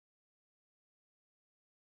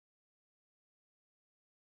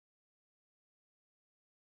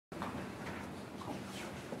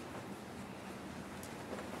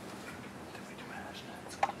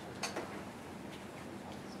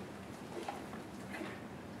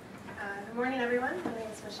Good morning, everyone. My name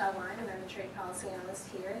is Michelle Wine, and I'm the Trade Policy Analyst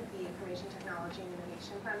here at the Information Technology and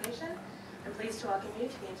Innovation Foundation. I'm pleased to welcome you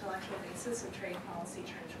to the intellectual basis of trade policy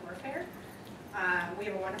trench warfare. We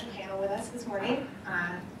have a wonderful panel with us this morning.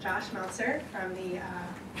 Josh Meltzer from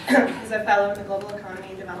is a fellow in the Global Economy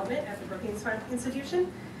and Development at the Brookings Institution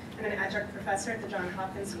and an adjunct professor at the Johns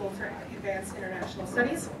Hopkins School for Advanced International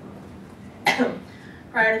Studies.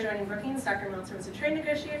 Prior to joining Brookings, Dr. Meltzer was a trade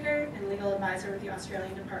negotiator and legal advisor with the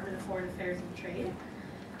Australian Department of Foreign Affairs and Trade.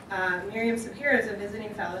 Miriam Sapiro is a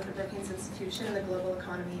visiting fellow at the Brookings Institution in the Global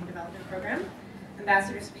Economy and Development Program.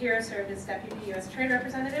 Ambassador Sapiro served as Deputy U.S. Trade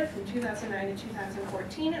Representative from 2009 to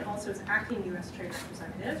 2014 and also as Acting U.S. Trade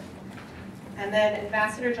Representative. And then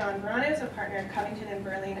Ambassador John Verano is a partner at Covington &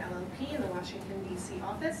 Burling LLP in the Washington, D.C.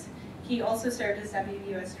 office. He also served as Deputy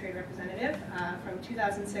U.S. Trade Representative from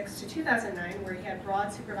 2006 to 2009, where he had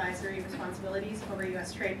broad supervisory responsibilities over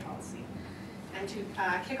U.S. trade policy. And to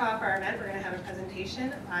kick off our event, we're going to have a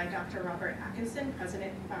presentation by Dr. Robert Atkinson,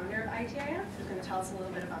 President and Founder of ITIF, who's going to tell us a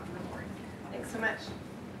little bit about the report. Thanks so much.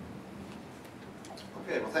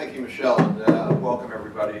 Okay, well, thank you, Michelle, and welcome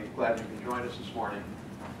everybody. Glad you can join us this morning.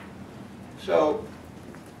 So,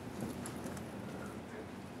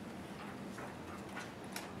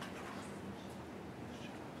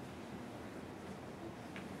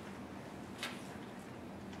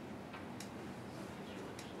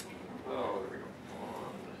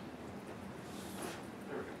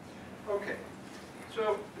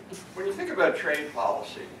 So when you think about trade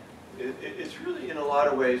policy, it's really in a lot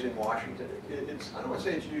of ways in Washington. I don't want to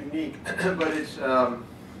say it's unique, but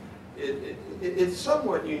it's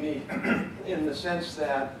somewhat unique in the sense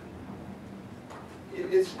that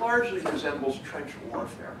it largely resembles trench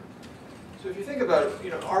warfare. So if you think about,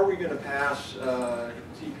 are we going to pass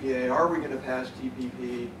TPA? Are we going to pass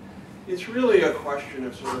TPP? It's really a question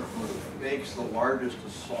of sort of who makes the largest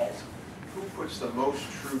assault, who puts the most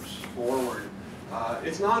troops forward.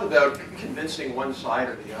 It's not about convincing one side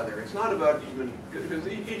or the other. It's not about even, because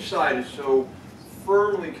each side is so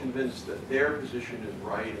firmly convinced that their position is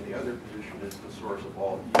right and the other position is the source of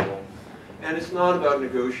all evil. And it's not about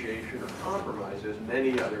negotiation or compromise. There's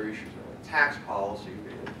many other issues. Tax policy,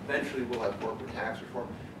 eventually we'll have corporate tax reform,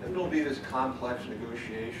 and it'll be this complex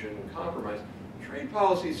negotiation and compromise. Trade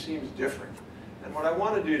policy seems different. And what I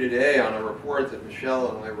want to do today on a report that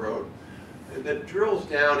Michelle and I wrote that drills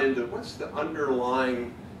down into what's the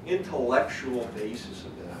underlying intellectual basis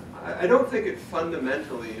of that. I don't think it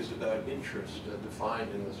fundamentally is about interest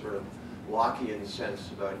defined in the sort of Lockean sense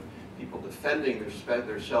about people defending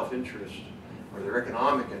their self-interest or their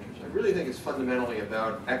economic interest. I really think it's fundamentally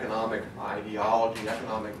about economic ideology,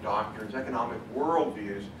 economic doctrines, economic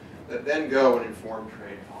worldviews that then go and inform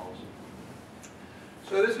trade policy.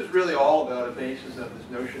 So this is really all about a basis of this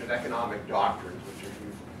notion of economic doctrines, which if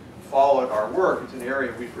you've followed our work, it's an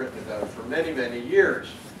area we've written about for many, many years.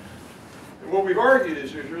 And what we've argued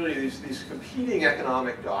is there's really these competing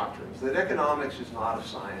economic doctrines, that economics is not a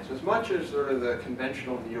science. As much as sort of the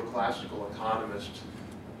conventional neoclassical economists,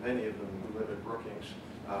 many of them who live at Brookings,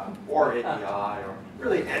 or ADI, or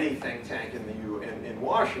really any think tank in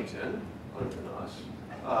Washington, other than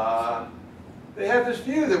us, they have this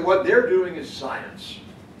view that what they're doing is science,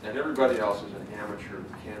 and everybody else is an amateur who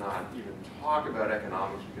cannot even talk about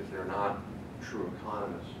economics because they're not true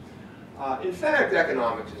economists. In fact,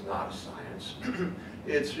 economics is not a science.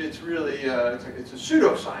 It's really it's a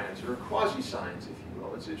pseudoscience or a quasi-science, if you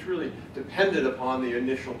will. It's really dependent upon the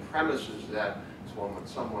initial premises that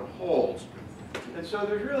someone holds. And so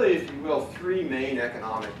there's really, if you will, three main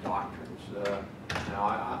economic doctrines. Now,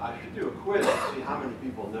 I should do a quiz to see how many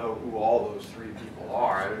people know who all those three people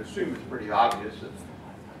are. I would assume it's pretty obvious that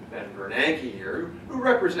Ben Bernanke here, who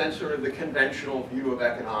represents sort of the conventional view of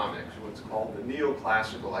economics, what's called the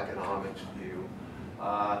neoclassical economics view.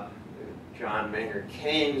 John Maynard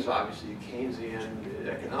Keynes, obviously Keynesian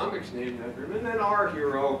economics named after him, and then our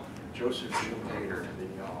hero, Joseph Schumpeter,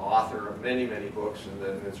 the author of many, many books, and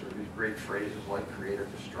then sort of these great phrases like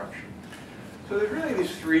creative destruction. So there's really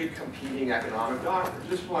these three competing economic doctrines.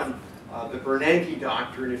 This one, the Bernanke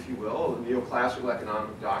doctrine, if you will, the neoclassical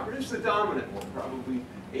economic doctrine, is the dominant one. Probably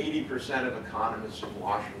 80% of economists in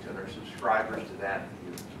Washington are subscribers to that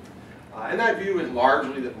view. And that view is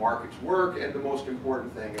largely that markets work, and the most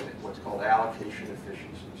important thing is what's called allocation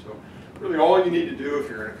efficiency. So really all you need to do if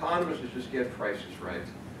you're an economist is just get prices right.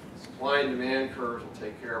 Supply and demand curves will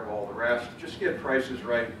take care of all the rest. Just get prices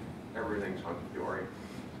right, everything's hunky-dory.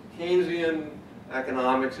 Keynesian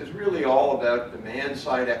economics is really all about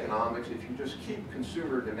demand-side economics. If you just keep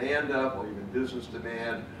consumer demand up, or even business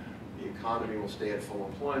demand, the economy will stay at full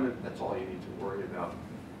employment. That's all you need to worry about.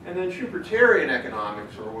 And then Schubertian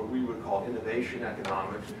economics, or what we would call innovation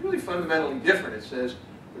economics, is really fundamentally different. It says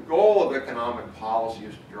the goal of economic policy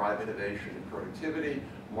is to drive innovation and productivity.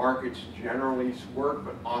 Markets generally work,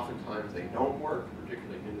 but oftentimes they don't work,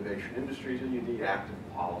 particularly in innovation industries, and you need active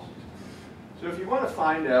policies. So if you want to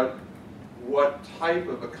find out what type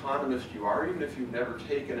of economist you are, even if you've never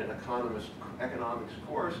taken an economics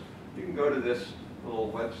course, you can go to this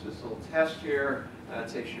little test here. It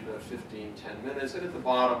takes you about 10 minutes, and at the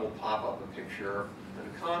bottom will pop up a picture of an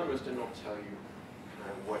economist, and it'll tell you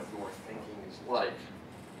kind of what your thinking is like.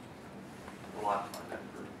 A lot of fun.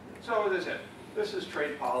 So this is it. This is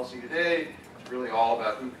trade policy today. It's really all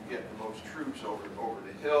about who can get the most troops over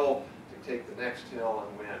the hill to take the next hill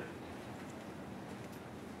and win.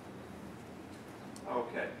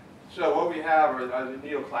 Okay, so what we have are the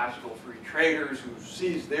neoclassical free traders who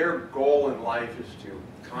sees their goal in life is to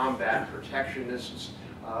combat protectionists,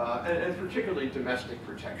 and particularly domestic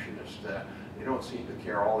protectionists. They don't seem to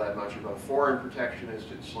care all that much about foreign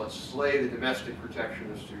protectionists. It's let's slay the domestic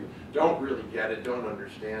protectionists who don't really get it, don't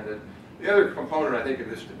understand it. The other component, I think, of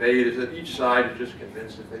this debate is that each side is just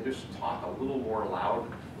convinced if they just talk a little more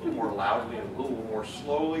loudly and a little more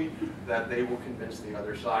slowly, that they will convince the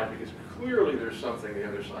other side, because clearly there's something the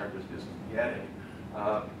other side just isn't getting.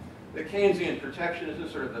 The Keynesian protectionist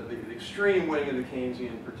is sort of the extreme wing of the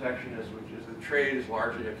Keynesian protectionist, which is that trade is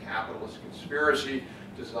largely a capitalist conspiracy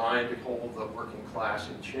designed to hold the working class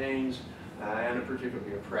in chains and to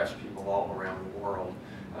particularly oppress people all around the world.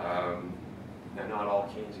 And not all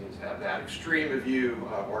Keynesians have that extreme a view,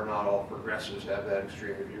 or not all progressives have that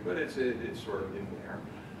extreme a view, but it's sort of in there.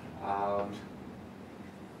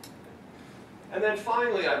 And then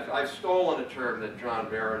finally, I've stolen a term that John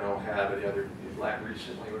Barrow had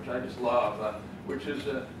recently, which I just love, which is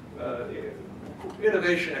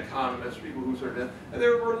innovation economists, people who sort of, and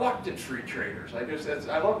they're reluctant free traders.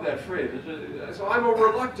 I love that phrase. So I'm a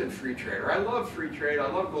reluctant free trader. I love free trade, I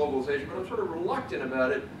love globalization, but I'm sort of reluctant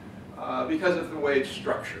about it because of the way it's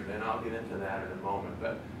structured, and I'll get into that in a moment.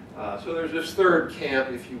 But so there's this third camp,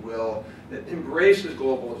 if you will, that embraces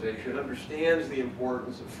globalization, understands the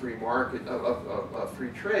importance of free market, of free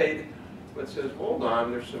trade, but says, hold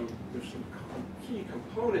on, there's some key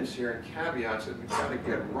components here and caveats that we've got to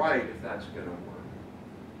get right if that's going to work.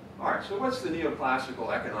 All right, so what's the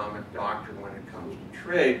neoclassical economic doctrine when it comes to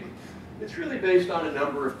trade? It's really based on a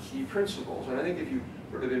number of key principles, and I think if you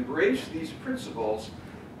sort of embrace these principles,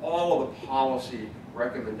 all of the policy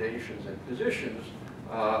recommendations and positions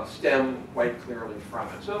stem quite clearly from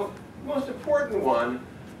it. So the most important one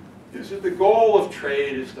is that the goal of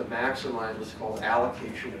trade is to maximize what's called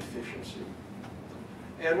allocation efficiency.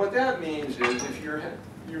 And what that means is if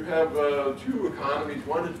you have two economies,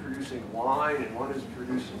 one is producing wine and one is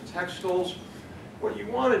producing textiles, what you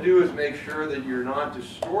want to do is make sure that you're not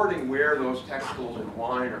distorting where those textiles and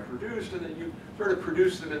wine are produced, and that you sort of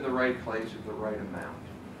produce them in the right place at the right amount.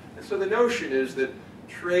 And so the notion is that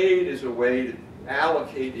trade is a way to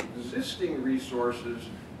allocate existing resources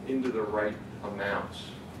into the right amounts.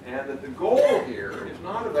 And that the goal here is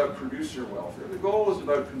not about producer welfare. The goal is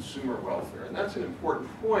about consumer welfare. And that's an important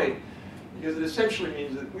point, because it essentially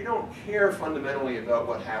means that we don't care fundamentally about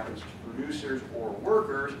what happens to producers or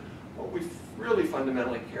workers. What we really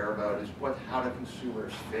fundamentally care about is how do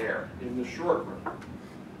consumers fare in the short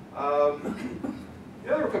run.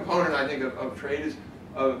 The other component, I think, of trade is,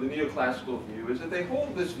 of the neoclassical view, is that they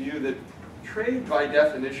hold this view that trade by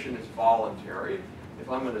definition is voluntary. If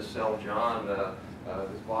I'm going to sell John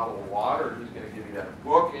this bottle of water, he's going to give me that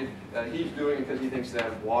book. He's doing it because he thinks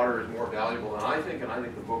that water is more valuable than I think, and I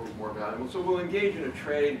think the book is more valuable. So we'll engage in a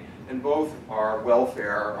trade, and both our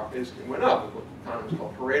welfare went up, what economists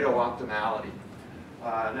call Pareto optimality.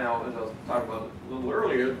 Now, as I'll talk about a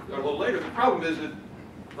little later, the problem is that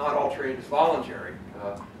not all trade is voluntary.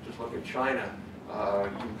 Just look at China.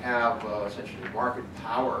 You have essentially market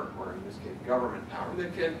power, or in this case government power,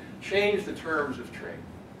 that can change the terms of trade.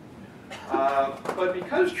 But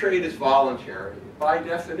because trade is voluntary, by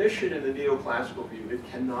definition in the neoclassical view,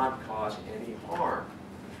 it cannot cause any harm.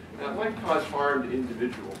 Now, it might cause harm to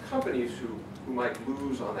individual companies who might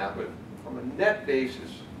lose on that, but from a net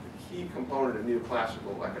basis, the key component of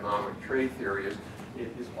neoclassical economic trade theory is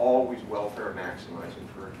it is always welfare maximizing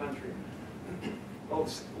for a country. Well,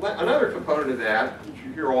 another component of that, which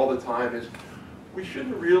you hear all the time, is we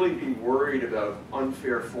shouldn't really be worried about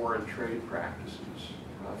unfair foreign trade practices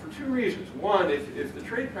for two reasons. One, if the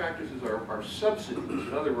trade practices are subsidies,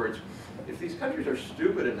 in other words, if these countries are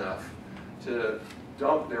stupid enough to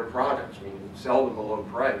dump their products, meaning sell them below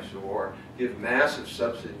price or give massive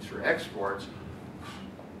subsidies for exports,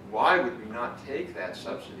 why would we not take that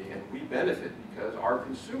subsidy? And we benefit because our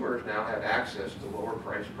consumers now have access to lower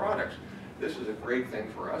priced products. This is a great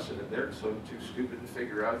thing for us, and if they're so too stupid to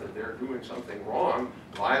figure out that they're doing something wrong,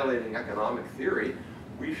 violating economic theory,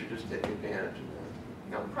 we should just take advantage of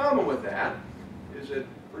that. Now the problem with that is that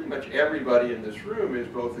pretty much everybody in this room is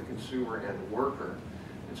both a consumer and a worker.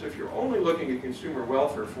 And so if you're only looking at consumer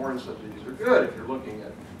welfare, foreign subsidies are good. If you're looking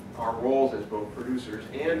at our roles as both producers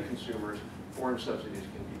and consumers, foreign subsidies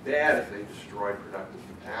can be bad if they destroy productive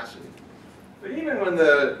capacity. But even when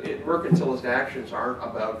the mercantilist actions aren't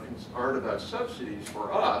about subsidies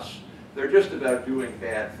for us, they're just about doing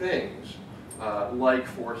bad things, like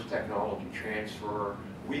forced technology transfer,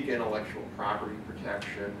 weak intellectual property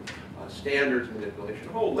protection, standards manipulation,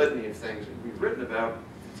 a whole litany of things that we've written about.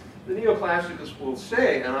 The neoclassicals will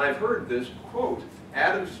say, and I've heard this, quote,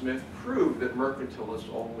 Adam Smith proved that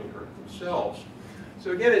mercantilists only hurt themselves.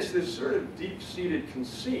 So again, it's this sort of deep-seated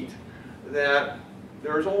conceit that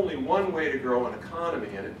there's only one way to grow an economy,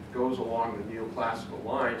 and it goes along the neoclassical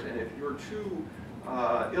lines, and if you're too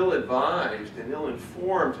ill-advised and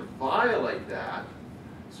ill-informed to violate that,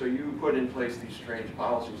 so you put in place these strange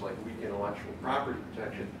policies like weak intellectual property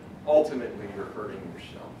protection, ultimately you're hurting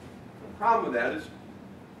yourself. And the problem with that is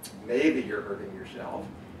maybe you're hurting yourself,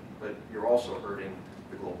 but you're also hurting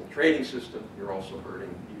the global trading system, you're also hurting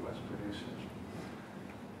U.S. producers.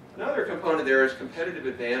 Another component there is competitive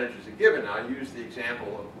advantage is a given. Now, I use the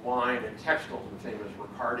example of wine and textiles, the famous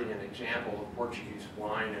Ricardian example of Portuguese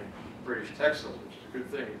wine and British textiles, which is a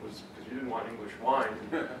good thing. It was because you didn't want English wine,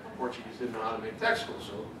 and Portuguese didn't know how to make textiles,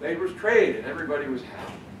 so there was trade and everybody was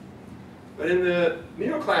happy. But in the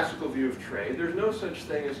neoclassical view of trade, there's no such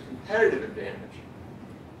thing as competitive advantage.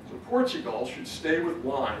 So Portugal should stay with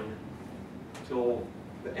wine till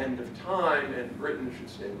the end of time, and Britain should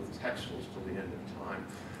stay with textiles till the end of time.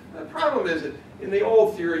 The problem is that in the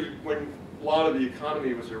old theory, when a lot of the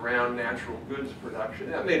economy was around natural goods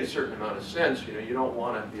production, that made a certain amount of sense. You know, you don't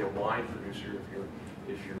want to be a wine producer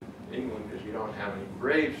if you're England because you don't have any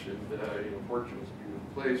grapes, and you know, Portugal's a beautiful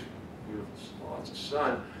place, beautiful, lots of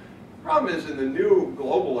sun. The problem is in the new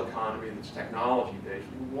global economy that's technology-based,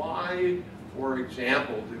 why, for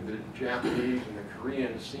example, do the Japanese and the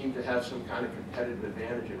Koreans seem to have some kind of competitive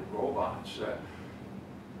advantage in robots?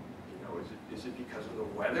 Is it because of the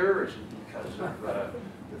weather? Is it because of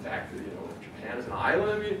the fact that, you know, Japan is an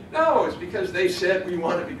island? I mean, no, it's because they said we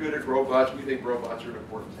want to be good at robots. We think robots are an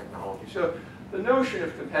important technology. So the notion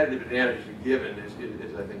of competitive advantage is a given is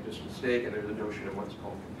I think, just mistaken. There's a notion of what's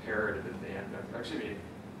called comparative advantage. Actually, it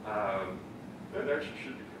actually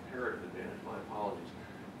should be comparative advantage. My apologies.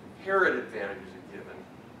 Comparative advantage is a given.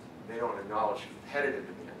 They don't acknowledge competitive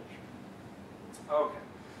advantage. Okay.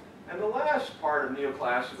 And the last part of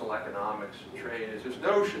neoclassical economics and trade is this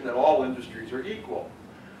notion that all industries are equal.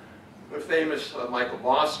 The famous Michael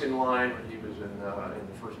Boskin line when he was in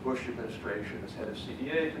the first Bush administration as head of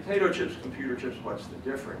CDA, potato chips, computer chips, what's the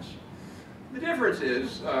difference? The difference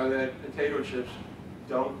is that potato chips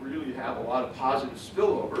don't really have a lot of positive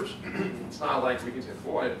spillovers. It's not like we can say,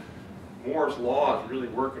 boy, Moore's law is really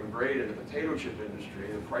working great in the potato chip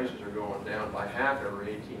industry. The prices are going down by half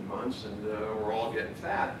every 18 months, and we're all getting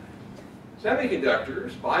fat.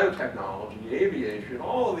 Semiconductors, biotechnology, aviation,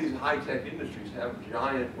 all of these high-tech industries have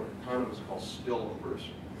giant, what economists call spillovers.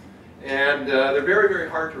 And they're very, very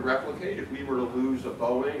hard to replicate. If we were to lose a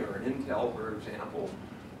Boeing or an Intel, for example,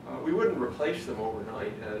 we wouldn't replace them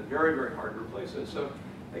overnight. Very, very hard to replace it. So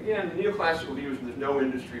again, the neoclassical view is there's no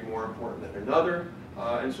industry more important than another.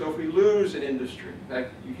 And so if we lose an industry, in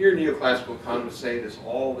fact, you hear neoclassical economists say this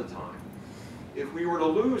all the time. If we were to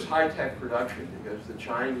lose high-tech production because the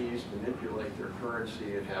Chinese manipulate their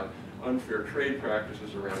currency and have unfair trade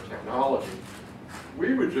practices around technology,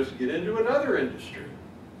 we would just get into another industry.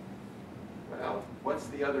 Well, what's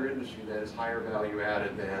the other industry that is higher value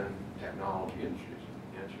added than technology industries?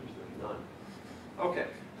 The answer is there's none. Okay,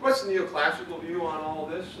 what's the neoclassical view on all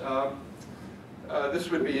this? This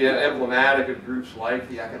would be emblematic of groups like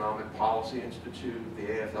the Economic Policy Institute, the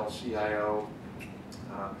AFL-CIO,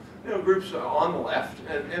 groups on the left,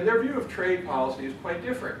 and their view of trade policy is quite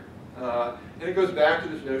different. And it goes back to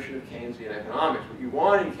this notion of Keynesian economics. What you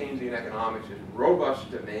want in Keynesian economics is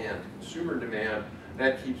robust demand, consumer demand,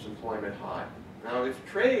 that keeps employment high. Now, if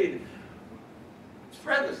trade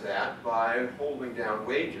threatens that by holding down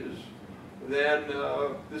wages, then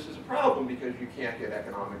this is a problem because you can't get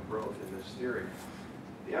economic growth in this theory.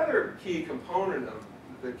 The other key component of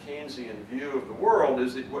the Keynesian view of the world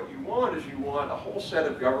is that what you want is you want a whole set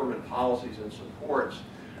of government policies and supports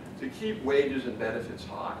to keep wages and benefits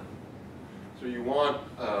high. So you want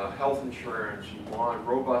health insurance, you want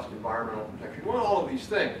robust environmental protection, you want all of these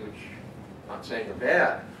things, which I'm not saying are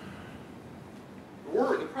bad.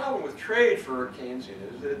 The problem with trade for Keynesian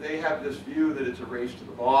is that they have this view that it's a race to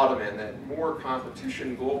the bottom and that more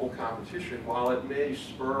competition, global competition, while it may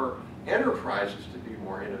spur enterprises to be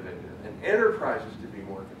more innovative and enterprises to be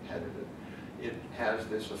more competitive, it has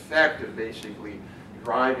this effect of basically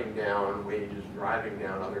driving down wages, driving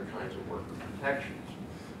down other kinds of worker protections.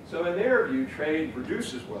 So in their view, trade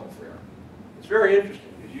reduces welfare. It's very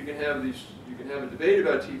interesting because you can have a debate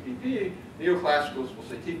about TPP. Neoclassicals will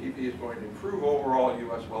say TPP is going to improve overall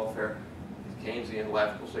U.S. welfare. The Keynesian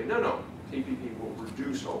left will say, no, no, TPP will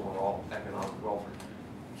reduce overall economic welfare.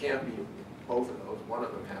 It can't be both of those. One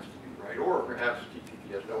of them has to be right. Or perhaps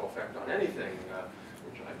TPP has no effect on anything,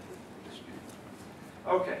 which I would dispute.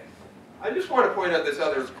 Okay. I just want to point out this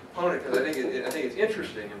other component because I think it's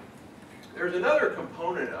interesting. There's another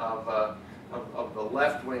component of the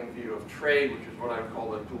left-wing view of trade, which is what I would call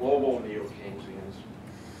the global neo-Keynesians.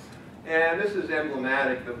 And this is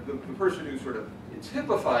emblematic. The person who sort of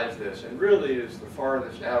typifies this and really is the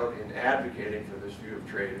farthest out in advocating for this view of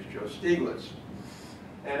trade is Joe Stiglitz.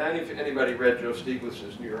 And if anybody read Joe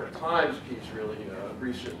Stiglitz's New York Times piece really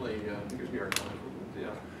recently, I think it was New York Times,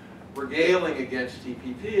 regaling against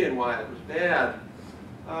TPP and why it was bad.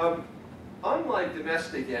 Unlike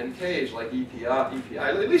domestic NKs like EPI,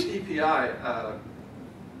 at least EPI,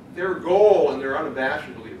 their goal, and they're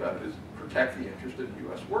unabashedly about it, is protect the interest of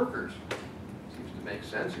U.S. workers. Seems to make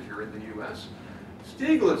sense if you're in the U.S.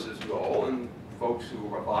 Stiglitz's goal, and folks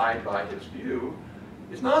who abide by his view,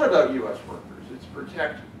 is not about U.S. workers. It's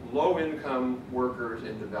protect low-income workers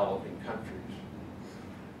in developing countries.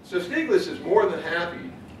 So Stiglitz is more than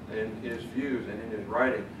happy in his views and in his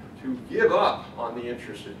writing to give up on the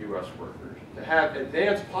interest of U.S. workers, to have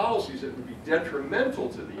advanced policies that would be detrimental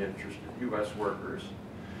to the interest of U.S. workers,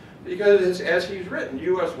 because as he's written,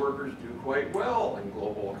 U.S. workers do quite well in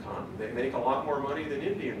global economy. They make a lot more money than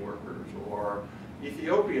Indian workers or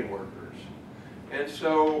Ethiopian workers. And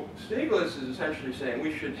so Stiglitz is essentially saying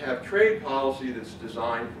we should have trade policy that's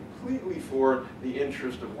designed completely for the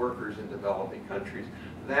interest of workers in developing countries.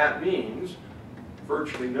 That means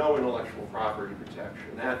virtually no intellectual property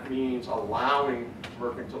protection. That means allowing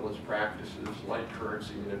mercantilist practices like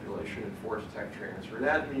currency manipulation and forced tech transfer.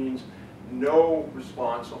 That means no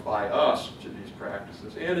response by us to these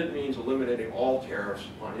practices. And it means eliminating all tariffs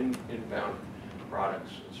on inbound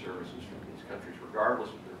products and services from these countries, regardless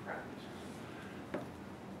of their practices.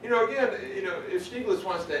 Again, if Stiglitz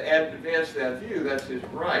wants to advance that view, that's his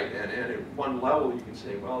right. And at one level, you can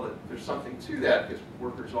say, well, there's something to that because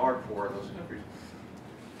workers are poor in those countries.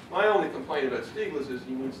 My only complaint about Stiglitz is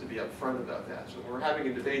he needs to be upfront about that. So when we're having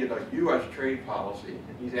a debate about U.S. trade policy,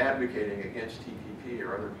 and he's advocating against TPP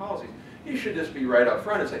or other policies, he should just be right up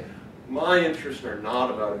front and say, my interests are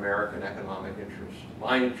not about American economic interests.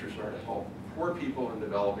 My interests are to help poor people in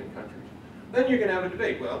developing countries. Then you can have a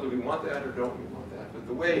debate. Well, do we want that or don't we want that? But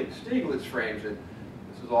the way Stiglitz frames it,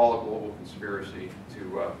 this is all a global conspiracy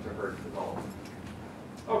to hurt development.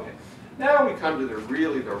 Okay. Now we come to the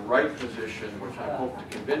right position, which I hope to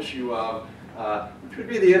convince you of, which would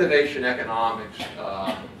be the innovation economics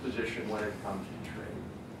position when it comes to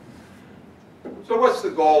trade. So what's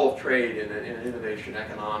the goal of trade in an innovation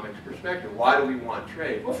economics perspective? Why do we want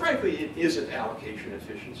trade? Well, frankly, it isn't allocation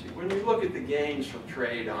efficiency. When you look at the gains from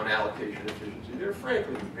trade on allocation efficiency, they're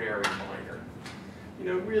frankly very minor.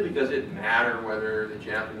 Really, does it matter whether the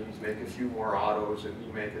Japanese make a few more autos and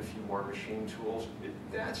we make a few more machine tools?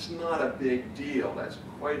 That's not a big deal. That's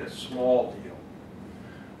quite a small deal.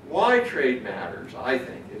 Why trade matters, I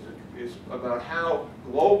think, is about how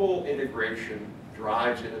global integration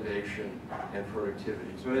drives innovation and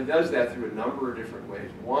productivity. So it does that through a number of different ways.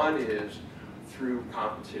 One is through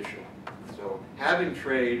competition. So having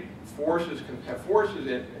trade forces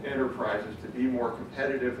enterprises to be more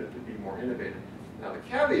competitive and to be more innovative. Now the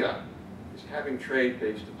caveat is having trade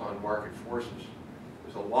based upon market forces.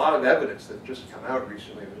 There's a lot of evidence that's just come out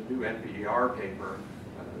recently. There's a new NBER paper,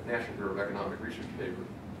 the National Bureau of Economic Research paper.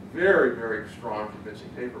 Very, very strong, convincing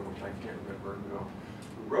paper, which I can't remember who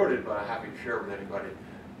wrote it, but I'm happy to share it with anybody.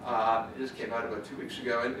 It just came out about 2 weeks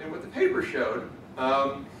ago. And what the paper showed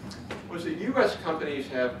was that U.S. companies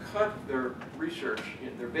have cut their research,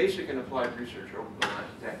 their basic and applied research over the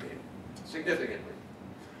last decade significantly.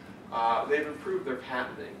 They've improved their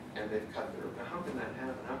patenting, and they've cut their. Now, how can that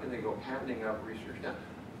happen? How can they go patenting up research? Now,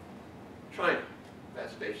 China.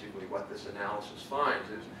 That's basically what this analysis finds: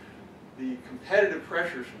 is the competitive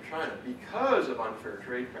pressures from China because of unfair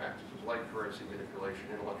trade practices like currency manipulation,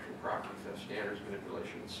 intellectual property theft, standards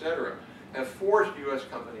manipulation, etc., have forced U.S.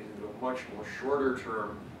 companies into a much more shorter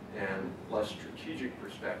term and less strategic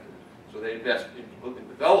perspective. So they invest in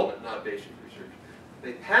development, not basic research.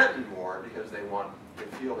 They patent more because they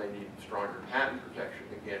feel they need stronger patent protection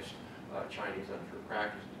against Chinese unfair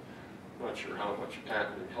practices. I'm not sure how much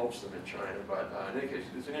patenting helps them in China, but in any case,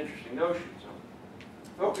 it's an interesting notion. So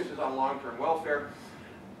focus is on long-term welfare.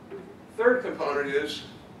 Third component is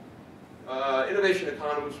innovation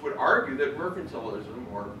economists would argue that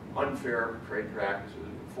mercantilism, or unfair trade practices,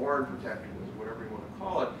 foreign protectionism, whatever you want to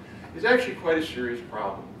call it, is actually quite a serious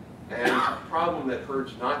problem. And it's a problem that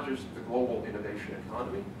hurts not just the global innovation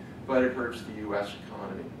economy, but it hurts the U.S.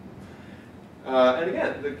 economy. And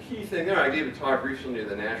again, the key thing there, I gave a talk recently at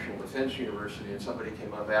the National Defense University, and somebody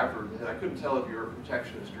came up afterwards and said, I couldn't tell if you were a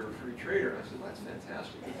protectionist or a free trader. I said, well, that's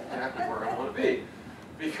fantastic. That's exactly where I want to be.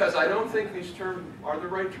 Because I don't think these terms are the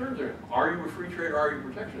right terms. Are you a free trader, are you a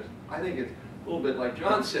protectionist? I think it's a little bit like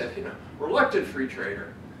John said, reluctant free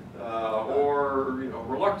trader, or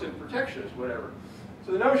reluctant protectionist, whatever.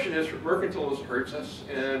 So the notion is mercantilism hurts us,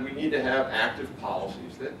 and we need to have active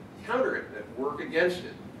policies that counter it, that work against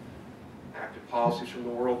it. Active policies from the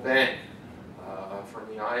World Bank, from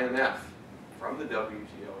the IMF, from the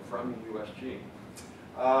WTO, from the USG.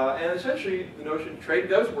 And essentially, the notion trade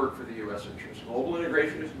does work for the U.S. interest. Global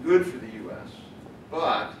integration is good for the U.S.,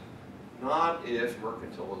 but not if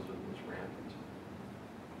mercantilism is rampant.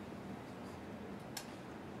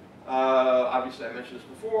 Obviously, I mentioned this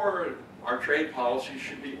before. Our trade policy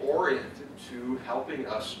should be oriented to helping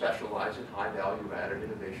us specialize in high-value-added,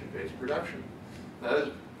 innovation-based production. That is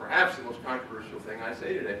perhaps the most controversial thing I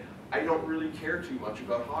say today. I don't really care too much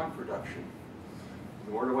about hog production,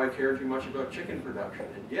 nor do I care too much about chicken production.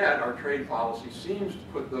 And yet, our trade policy seems to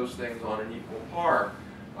put those things on an equal par.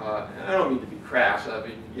 And I don't mean to be crass. I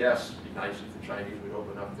mean, yes, it'd be nice if the Chinese would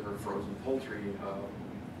open up their frozen poultry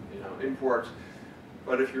imports.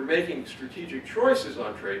 But if you're making strategic choices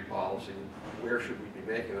on trade policy, where should we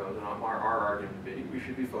be making those? And our argument would be, we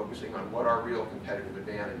should be focusing on what our real competitive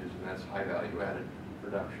advantage is, and that's high value-added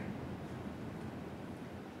production.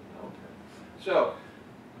 Okay. So,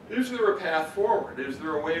 is there a path forward? Is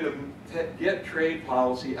there a way to get trade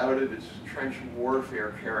policy out of its trench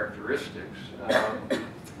warfare characteristics?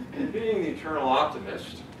 And being the eternal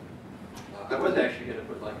optimist, I was actually going to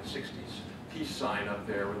put like a 60s peace sign up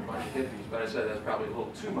there with a bunch of hippies, but I said that's probably a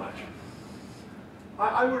little too much.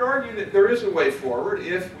 I would argue that there is a way forward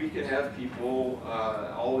if we can have people,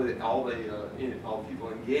 all the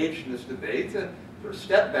people engaged in this debate, to sort of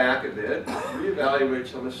step back a bit, reevaluate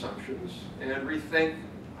some assumptions, and rethink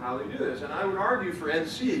how they do this. And I would argue for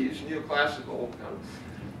NCs, neoclassical,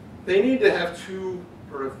 they need to have two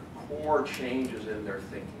sort of core changes in their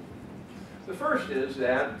thinking. The first is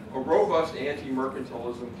that a robust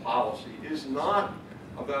anti-mercantilism policy is not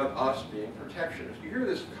about us being protectionist. You hear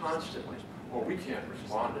this constantly. Well, we can't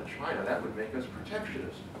respond to China. That would make us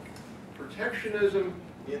protectionist. Protectionism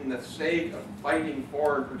in the sake of fighting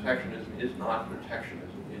foreign protectionism is not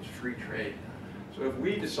protectionism. It's free trade. So if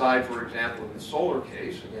we decide, for example, in the solar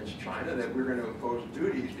case against China, that we're going to impose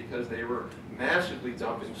duties because they were massively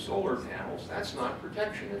dumping solar panels, that's not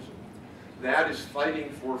protectionism. That is fighting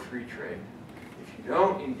for free trade. If you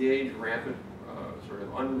don't engage rampant, sort of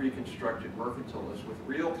unreconstructed mercantilists with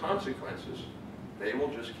real consequences, they will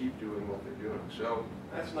just keep doing what they're doing. So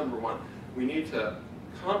that's number one. We need to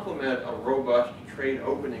complement a robust trade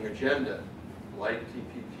opening agenda like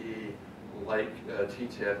TPP, like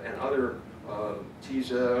TTIP, and other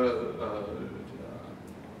TISA,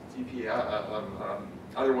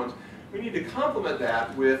 other ones. We need to complement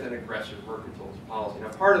that with an aggressive mercantilist policy. Now,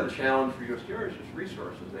 part of the challenge for U.S. carriers is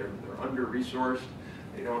resources. They're under-resourced.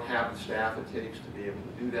 They don't have the staff it takes to be able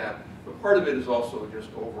to do that. But part of it is also just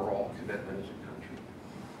overall commitment as a country.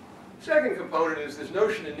 Second component is this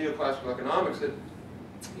notion in neoclassical economics that,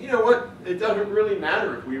 you know what, it doesn't really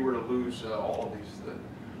matter if we were to lose all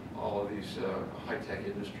of these high-tech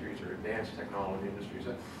industries or advanced technology industries.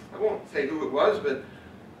 I won't say who it was, but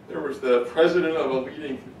there was the president of a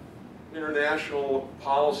leading international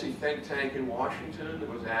policy think tank in Washington that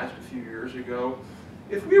was asked a few years ago,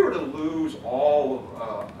 if we were to lose all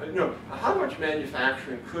of, how much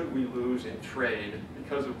manufacturing could we lose in trade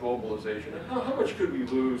because of globalization, and how much could we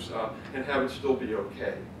lose and have it still be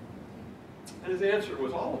okay? And his answer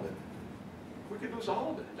was all of it. We could lose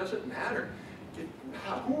all of it. It doesn't matter.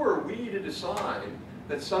 Who are we to decide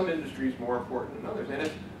that some industry is more important than others? And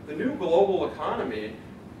if the new global economy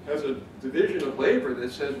has a division of labor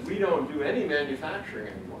that says we don't do any manufacturing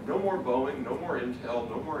anymore, no more Boeing, no more Intel,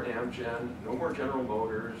 no more Amgen, no more General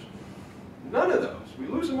Motors, none of those, we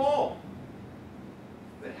lose them all.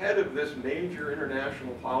 the head of this major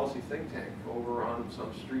international policy think tank over on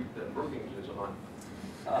some street that Brookings is on,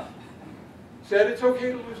 said it's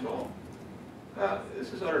okay to lose it all.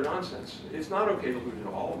 This is utter nonsense. It's not okay to lose it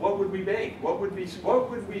all. What would we make? What would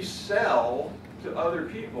we sell to other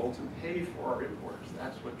people to pay for our imports?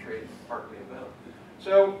 That's what trade is partly about.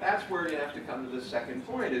 So that's where you have to come to the second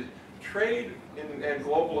point, is trade and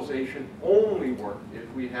globalization only work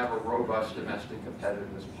if we have a robust domestic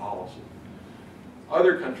competitiveness policy.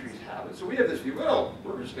 Other countries have it. So we have this view, well,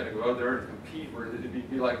 we're just going to go out there and compete. It'd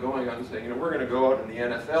be like going out and saying, we're going to go out in the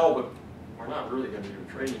NFL, but we're not really going to do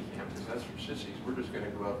a training camp because that's for sissies. We're just going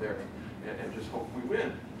to go out there and just hope we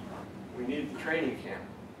win. We need the training camp.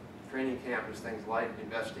 Training camp is things like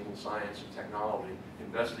investing in science and technology,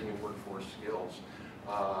 investing in workforce skills,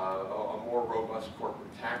 a more robust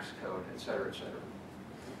corporate tax code, et cetera, et cetera.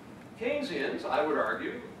 Keynesians, I would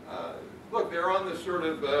argue, look, they're on this sort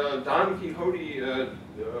of Don Quixote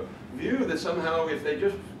view that somehow if they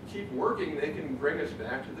just keep working, they can bring us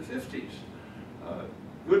back to the 50s.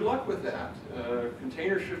 Good luck with that.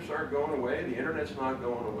 Container ships aren't going away, the internet's not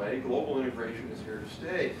going away, global integration is here to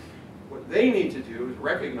stay. What they need to do is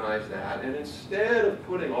recognize that, and instead of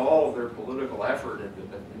putting all of their political effort into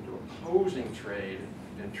opposing trade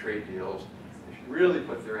and trade deals, they should really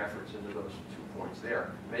put their efforts into those 2 points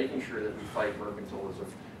there, making sure that we fight mercantilism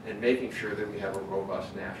and making sure that we have a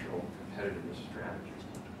robust national competitiveness strategy.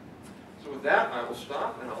 So with that, I will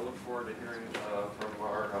stop, and I'll look forward to hearing from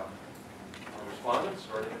our respondents,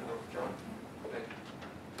 starting with John. Thank you.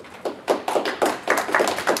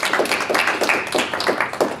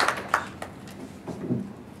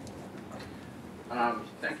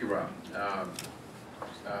 Thank you, Rob.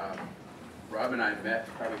 Rob and I met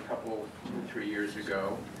probably a couple, 2 or 3 years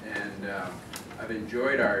ago, and I've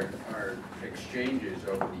enjoyed our exchanges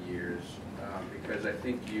over the years because I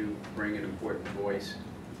think you bring an important voice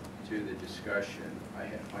to the discussion. I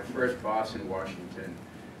had my first boss in Washington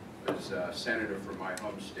was Senator from my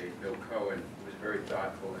home state, Bill Cohen, who was very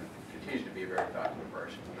thoughtful and continues to be a very thoughtful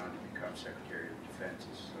person, went on to become Secretary of Defense,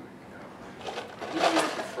 as some of you know. He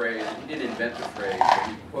used the phrase, he didn't invent the phrase, but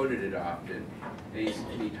he quoted it often,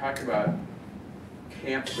 and he talked about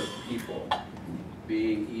camps of people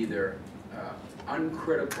being either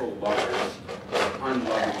uncritical lovers or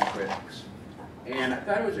unloving critics. And I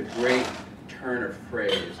thought it was a great turn of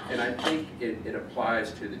phrase, and I think it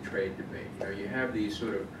applies to the trade debate. You have these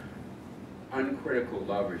sort of uncritical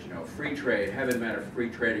lovers, free trade, haven't met a free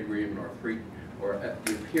trade agreement or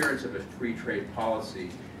the appearance of a free trade policy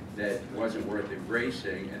that wasn't worth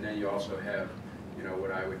embracing, and then you also have,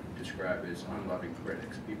 what I would describe as unloving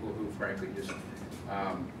critics, people who frankly just,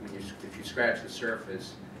 if you scratch the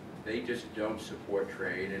surface, they just don't support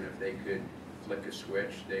trade, and if they could flick a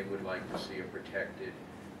switch, they would like to see a protected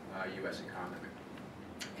U.S. economy.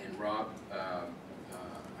 And Rob,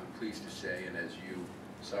 I'm pleased to say, and as you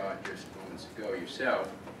saw just moments ago yourself,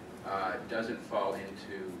 doesn't fall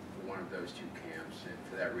into one of those 2 camps, and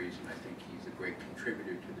for that reason I think he's a great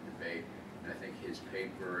contributor to the debate, and I think his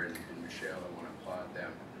paper and Michelle, I want to applaud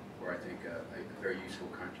them for I think a very useful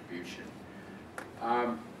contribution.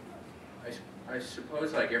 I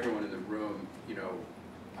suppose like everyone in the room,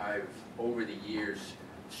 I've over the years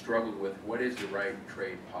struggled with what is the right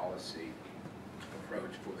trade policy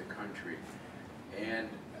approach for the country, and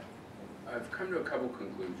I've come to a couple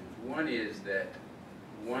conclusions. One is that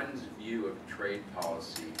one's view of trade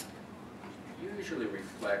policy usually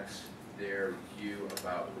reflects their view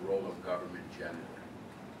about the role of government generally.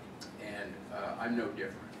 And I'm no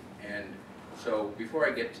different. And so before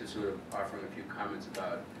I get to sort of offering a few comments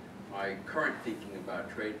about my current thinking about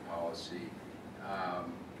trade policy,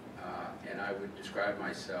 and I would describe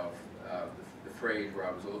myself, the phrase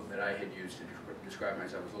that I had used to describe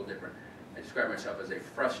myself was a little different. I describe myself as a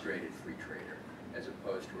frustrated free trader as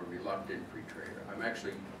opposed to a reluctant free trader. I'm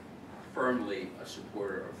actually firmly a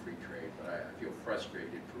supporter of free trade, but I feel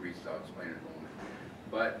frustrated for reasons I'll explain in a moment.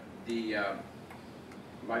 But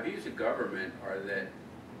my views of government are that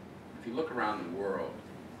if you look around the world,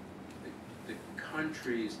 the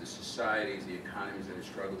countries, the societies, the economies that are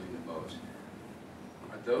struggling the most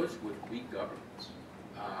are those with weak governments.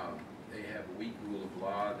 They have weak rule of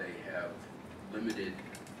law, they have limited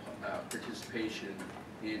participation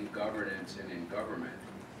in governance and in government,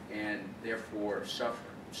 and therefore suffer.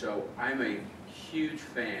 So I'm a huge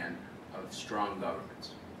fan of strong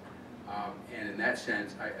governments. And in that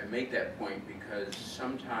sense, I make that point because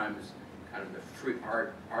sometimes kind of the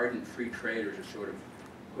ardent free traders are sort of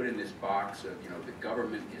put in this box of, the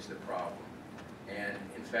government is the problem. And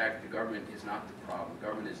in fact, the government is not the problem.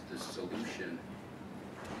 Government is the solution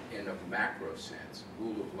in a macro sense.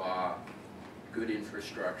 Rule of law, good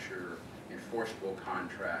infrastructure, enforceable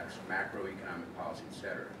contracts, macroeconomic policy,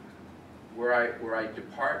 etc. Where I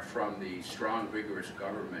depart from the strong, vigorous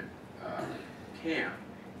government camp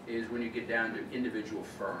is when you get down to individual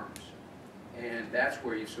firms. And that's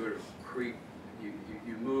where you sort of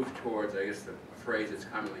you move towards, I guess the phrase that's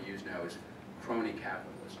commonly used now is crony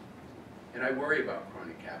capitalism. And I worry about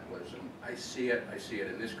crony capitalism. I see it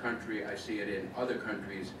in this country, I see it in other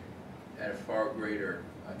countries at a far greater,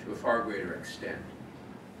 to a far greater extent.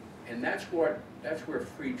 And that's where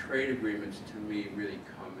free trade agreements to me really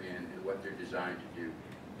come in and what they're designed to do.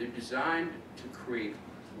 They're designed to create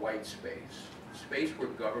white space where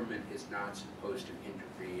government is not supposed to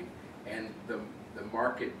intervene, and the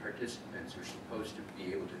market participants are supposed to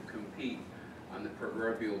be able to compete on the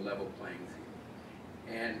proverbial level playing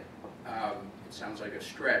field. And it sounds like a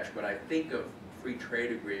stretch, but I think of free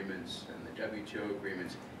trade agreements and the WTO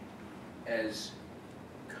agreements as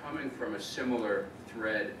coming from a similar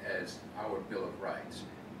thread as our Bill of Rights.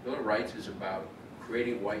 Bill of Rights is about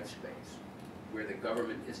creating white space where the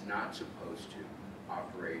government is not supposed to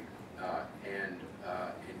operate and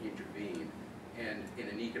intervene. And in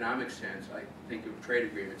an economic sense, I think of trade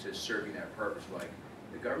agreements as serving that purpose. Like,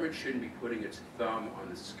 the government shouldn't be putting its thumb on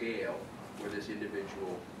the scale for this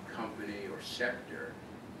individual company or sector.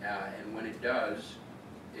 And when it does,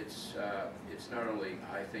 it's not only,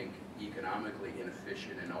 I think, economically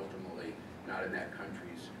inefficient and ultimately not in that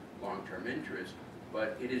country's long-term interest,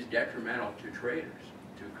 but it is detrimental to traders,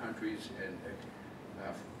 to countries and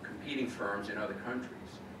competing firms in other countries.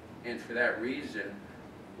 And for that reason,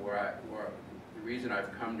 the reason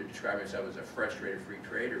I've come to describe myself as a frustrated free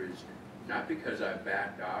trader is not because I've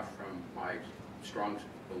backed off from my strong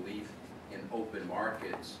belief in open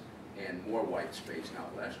markets and more white space,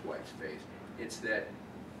 not less white space. It's that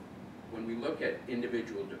when we look at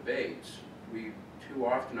individual debates, we too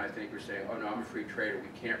often, I think, are saying, oh no, I'm a free trader,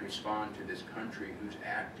 we can't respond to this country who's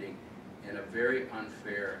acting in a very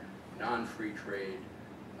unfair, non-free trade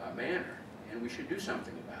manner, and we should do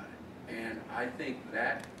something about it. And I think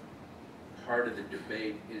that part of the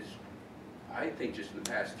debate is, I think just in the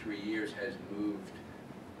past 3 years has moved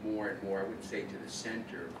more and more, I wouldn't say to the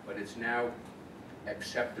center, but it's now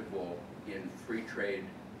acceptable in free trade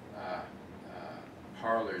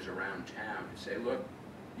parlors around town to say, look,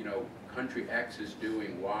 you know, country X is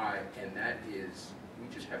doing Y, and that is,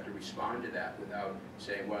 we just have to respond to that without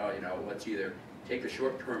saying, well, you know, let's either take the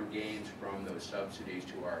short-term gains from those subsidies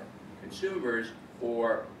to our consumers,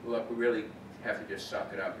 or look, we really have to just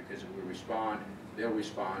suck it up, because if we respond, they'll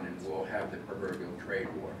respond, and we'll have the proverbial trade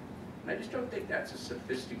war. And I just don't think that's a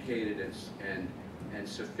sophisticated and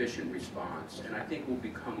sufficient response. And I think we'll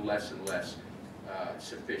become less and less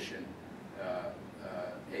sufficient,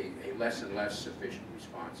 a less and less sufficient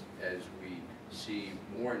response as we see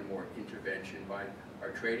more and more intervention by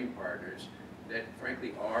our trading partners that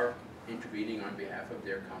frankly are intervening on behalf of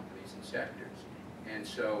their companies and sectors. And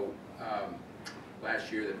so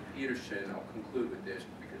last year, the Peterson, I'll conclude with this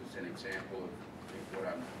because it's an example of what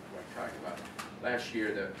I'm talking about. Last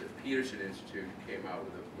year, the Peterson Institute came out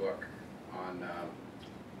with a book on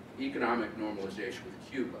economic normalization with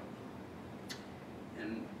Cuba.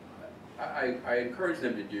 And I encouraged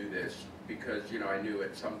them to do this because, you know, I knew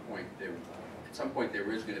at some point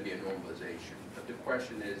there is going to be a normalization. But the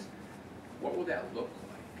question is, what will that look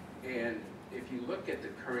like? And if you look at the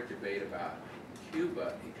current debate about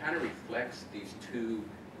Cuba, it kind of reflects these two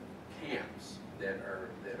camps that are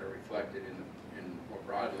reflected in more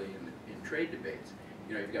broadly in trade debates.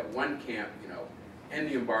 You know, you've got one camp, you know, end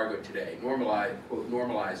the embargo today, normalize, quote,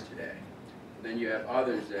 normalize today. And then you have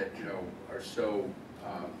others that, you know, are so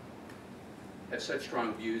have such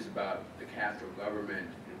strong views about the Castro government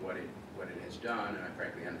and what it has done, and I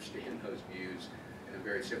frankly understand those views and I'm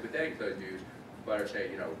very sympathetic to those views, but I say,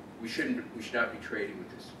 you know, we should not be trading with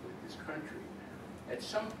this country. At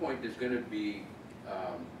some point, there's going to be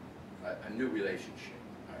a new relationship.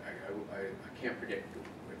 I can't predict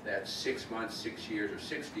if that's 6 months, 6 years, or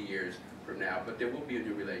 60 years from now, but there will be a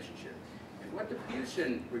new relationship. And what the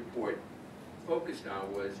Peterson report focused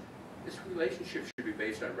on was this relationship should be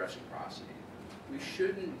based on reciprocity. We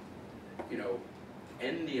shouldn't, you know,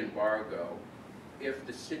 end the embargo if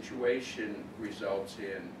the situation results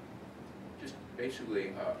in just basically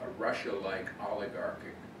a Russia-like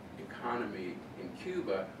oligarchic economy in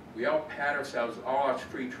Cuba. We all pat ourselves, all us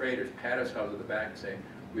free traders pat ourselves on the back and say,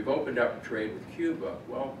 we've opened up trade with Cuba.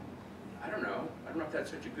 Well, I don't know if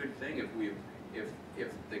that's such a good thing if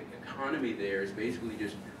the economy there is basically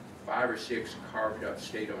just 5 or 6 carved up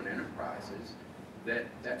state-owned enterprises,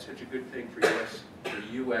 that's such a good thing for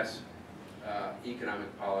U.S.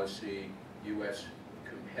 economic policy, U.S.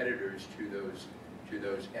 competitors to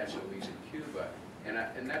those SOEs in Cuba.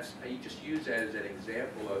 And that's, I just use that as an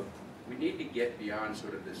example of, we need to get beyond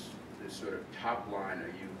sort of this sort of top line, are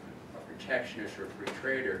you a protectionist or a free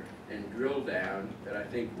trader, and drill down, that I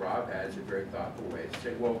think Rob has a very thoughtful way to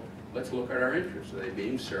say, well, let's look at our interests. Are they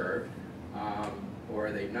being served, or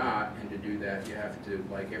are they not? And to do that, you have to,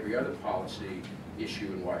 like every other policy issue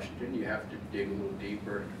in Washington, you have to dig a little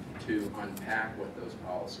deeper to unpack what those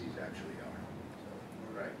policies actually are. So,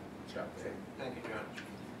 all right, stop there. Thank you, John.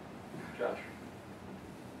 Josh.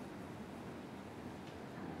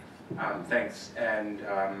 Thanks, and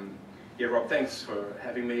yeah, Rob, thanks for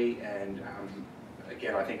having me, and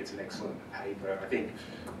again, I think it's an excellent paper. I think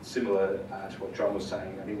similar to what John was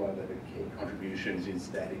saying, I think one of the key contributions is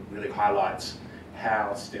that it really highlights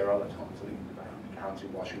how sterile at times the debate becomes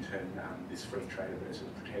in Washington, this free trade versus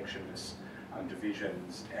protectionist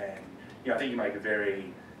divisions, and I think you make a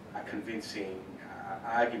very convincing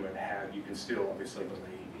argument how you can still obviously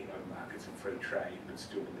believe in open markets and free trade, but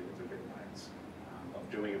still believe in the better ways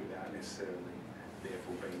of doing it without necessarily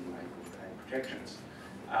therefore being labelled a protectionist.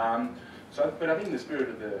 But I think in the spirit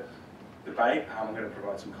of the debate, I'm going to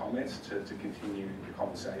provide some comments to continue the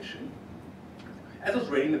conversation. As I was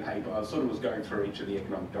reading the paper, I sort of was going through each of the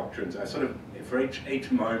economic doctrines. I sort of, for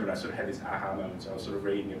each moment, I sort of had this aha moment. So I was sort of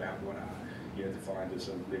reading about what are defined as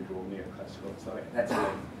a liberal, neoclassical. So that's it.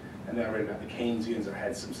 And then I read about the Keynesians. I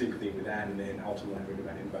had some sympathy with that, and then ultimately I read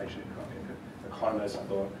about innovation economists. I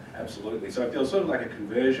thought, absolutely. So it feels sort of like a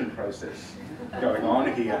conversion process going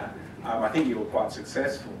on here. I think you were quite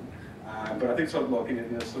successful. But I think sort of like in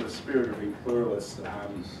a sort of spirit of being pluralist,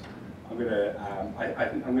 I'm going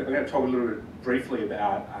to talk a little bit briefly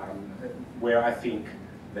about where I think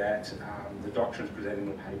that the doctrines presented in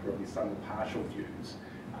the paper are some of the partial views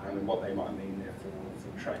and what they might mean there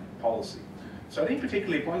for trade policy. So I think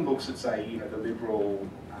particularly if one looks at, say, the liberal,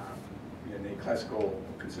 neoclassical,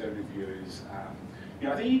 conservative views,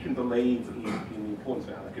 I think you can believe in the importance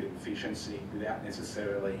of allocative efficiency without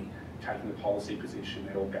necessarily taking the policy position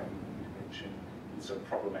that all government intervention is sort of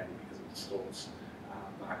problematic because it distorts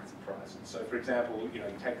markets and prices. So, for example, you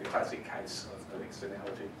take the classic case of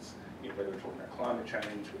externalities, whether we're talking about climate change,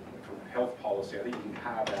 whether we're talking about health policy. I think you can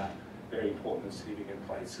carve out very important and significant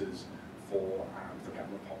places for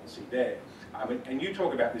government policy there. And you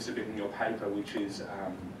talk about this a bit in your paper, which is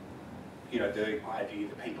the idea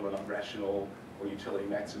that people are not rational or utility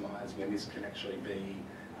maximising, and this can actually be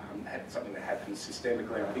something that happens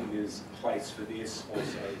systemically. And I think there's a place for this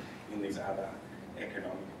also in these other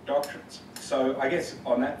economic doctrines. So I guess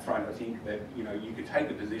on that front, I think that you could take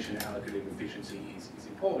the position allocative efficiency is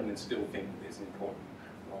important and still think that there's an important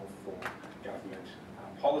role for government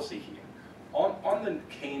policy here. On the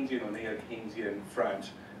Keynesian or neo-Keynesian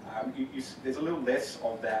front, there's a little less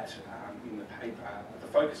of that in the paper. The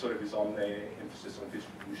focus sort of is on their emphasis on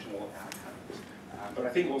distributional outcomes. But I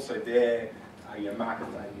think also their market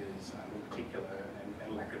failures in particular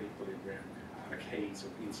and lack of equilibrium are key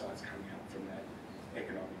sort of insights coming out from that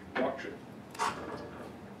economic doctrine.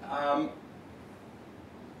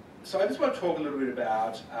 So I just want to talk a little bit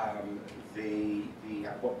about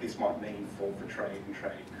what this might mean for trade and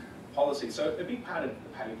trade policy. So a big part of the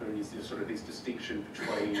paper is sort of this distinction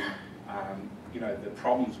between the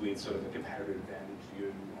problems with sort of a comparative advantage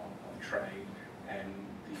view of trade and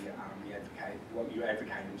what you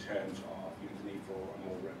advocate in terms of the need for a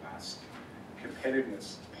more robust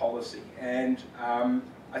competitiveness policy. And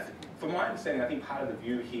from my understanding, I think part of the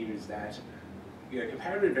view here is that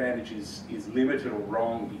comparative advantage is limited or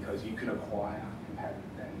wrong because you can acquire comparative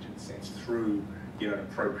advantage in a sense through an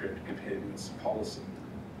appropriate competitiveness policy.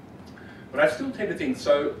 But I still tend to think,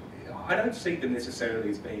 so I don't see them necessarily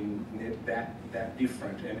as being that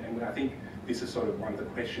different, and I think this is sort of one of the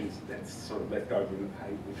questions that's sort of left over in the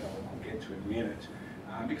paper, which I'll get to in a minute.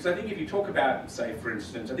 Because I think if you talk about, say, for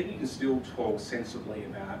instance, I think you can still talk sensibly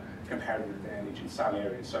about comparative advantage in some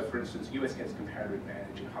areas. So, for instance, the US has comparative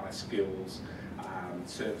advantage in high skills,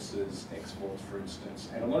 services, exports, for instance,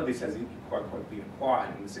 and a lot of this has quite been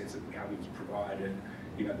acquired in the sense that the government's provided,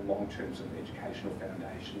 the long-term sort of educational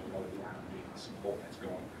foundation, a lot of the R&D support that's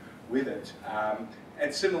gone with it.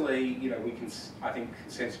 And similarly, we can, I think,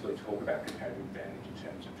 sensibly talk about comparative advantage in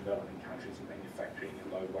terms of developing countries and manufacturing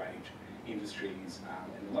and low-wage industries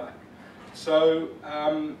and the like. So,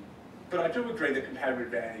 but I do agree that comparative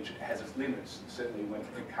advantage has its limits, certainly when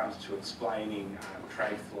it comes to explaining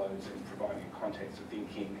trade flows and providing a context of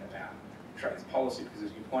thinking about trade policy, because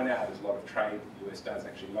as you point out, there's a lot of trade the US does.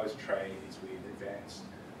 Actually, most trade is with advanced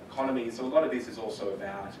economies. So a lot of this is also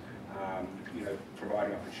about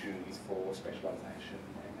providing opportunities for specialisation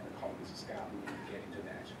and economies of scale, and you can get into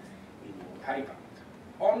that in your paper.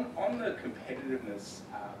 on the competitiveness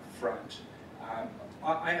front,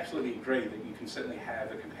 I absolutely agree that you can certainly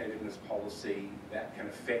have a competitiveness policy that can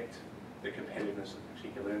affect the competitiveness of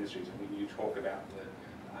particular industries. I mean, you talk about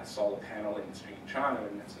the solar panel industry in China,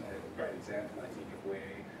 and that's a great example, I think, of where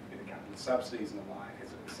the government subsidies and the like has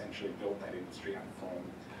essentially built that industry up from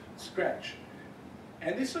scratch.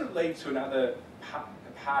 And this sort of leads to another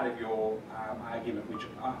part of your argument, which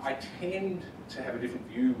I tend to have a different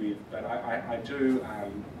view with, but I don't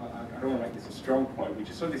want to make this a strong point, which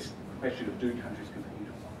is sort of this question of do countries compete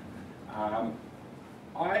or not.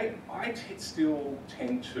 I still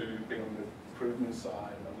tend to be on the improvement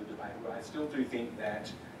side of the debate, where I still do think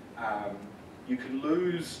that you can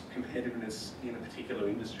lose competitiveness in a particular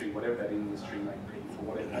industry, whatever that industry may be, for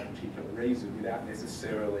whatever that particular reason, without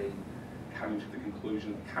necessarily coming to the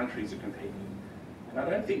conclusion that countries are competing. And I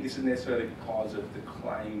don't think this is necessarily because of the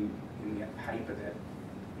claim in that paper that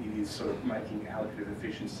it is sort of making allocative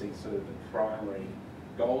efficiency sort of the primary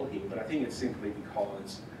goal here, but I think it's simply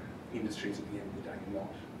because industries at the end of the day are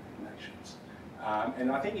not nations. And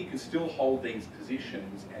I think you can still hold these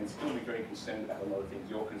positions and still be very concerned about a lot of things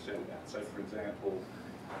you're concerned about. So, for example,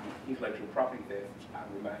 intellectual property theft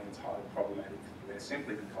remains highly problematic for the US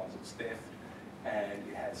simply because it's theft and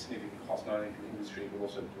it has significant costs not only to the industry but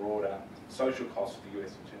also broader social costs for the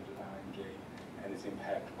US in terms of R&D and its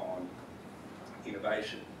impact on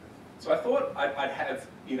innovation. So I thought I'd have,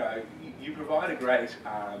 you provide a great,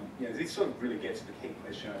 this sort of really gets to the key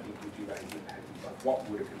question I think which you raised in the paper, like what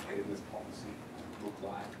would a competitiveness policy look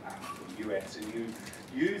like for the US? And you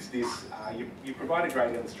use this, you provide a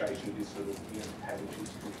great illustration of this sort of potato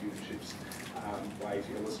chips, computer chips way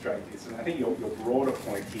to illustrate this. And I think your broader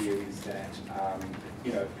point here is that,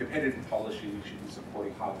 competitive policy should be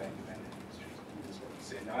supporting high value added industries, is what you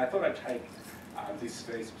said. Now I thought I'd take this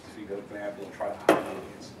very specific example and try to argue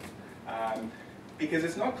against it. Because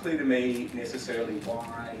it's not clear to me necessarily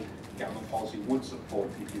why government policy would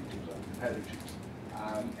support computer chips over potato chips.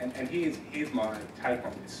 And here's my take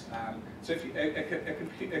on this. So if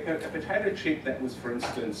a potato chip that was, for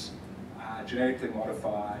instance, genetically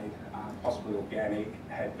modified, possibly organic,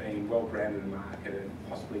 had been well branded and marketed,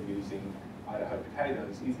 possibly using Idaho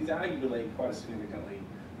potatoes, is arguably quite a significantly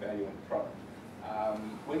valuable product.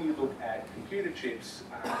 When you look at computer chips,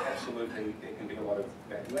 absolutely there can be a lot of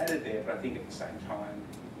value added there, but I think at the same time,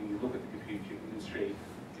 when you look at the computer chip industry,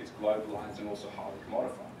 it's globalised and also highly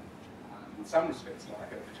commodified. In some respects,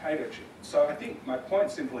 like a potato chip. So I think my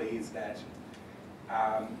point simply is that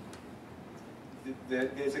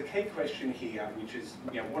there's a key question here, which is,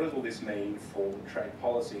 what does all this mean for trade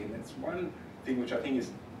policy? And that's one thing which I think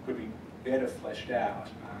could be better fleshed out.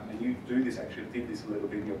 And you did this a little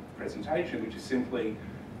bit in your presentation, which is simply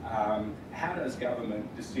how does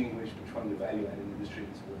government distinguish between the value-added industries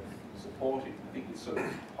worth supporting? I think this sort of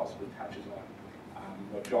possibly touches on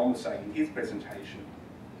what John was saying in his presentation.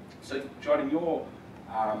 So, John, in your,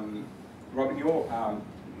 Robin,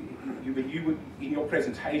 in your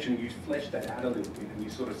presentation, you fleshed that out a little bit, and you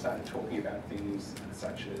sort of started talking about things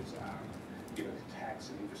such as, tax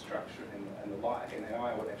and infrastructure and the like. And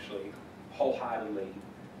I would actually wholeheartedly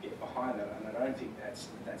get behind that, and I don't think that's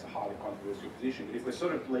a highly controversial position. But if we're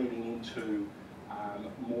sort of leading into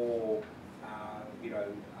more,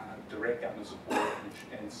 direct government support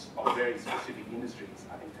and of very specific industries,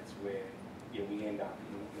 I think that's where we end up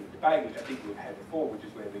in a debate, which I think we've had before, which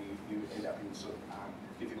is where you end up in sort of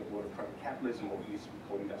difficult world of pro-capitalism, or what used to be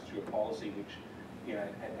called industrial policy, which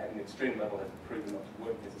at an extreme level has proven not to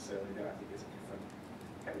work necessarily. Then I think it's a different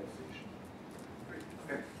conversation. Great.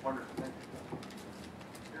 Okay, wonderful. Thank you.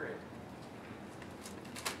 Miriam.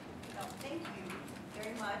 Well, thank you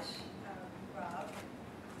very much, Rob.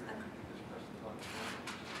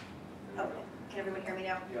 Okay. Can everyone hear me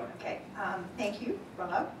now? Yeah. Okay. Thank you,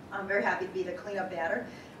 Rob. I'm very happy to be the cleanup batter.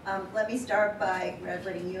 Let me start by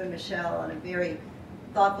congratulating you and Michelle on a very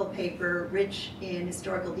thoughtful paper, rich in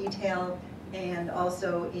historical detail and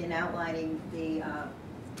also in outlining the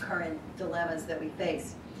current dilemmas that we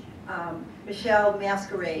face. Michelle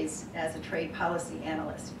masquerades as a trade policy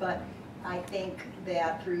analyst, but I think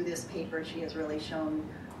that through this paper she has really shown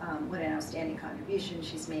what an outstanding contribution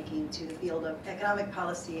she's making to the field of economic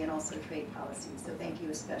policy and also trade policy. So thank you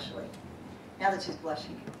especially. Now that she's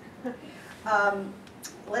blushing.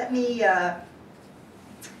 Let me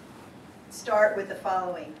start with the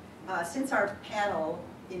following. Since our panel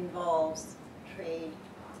involves trade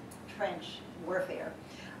trench warfare,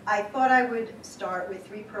 I thought I would start with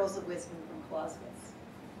 3 pearls of wisdom from Clausewitz,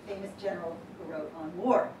 famous general who wrote on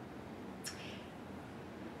war.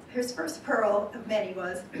 His first pearl of many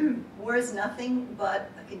was, war is nothing but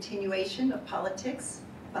a continuation of politics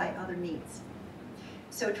by other means.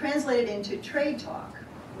 So translated into trade talk,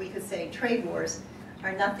 we could say trade wars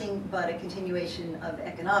are nothing but a continuation of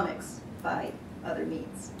economics by other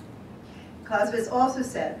means. Clausewitz also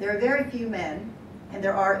said, there are very few men, and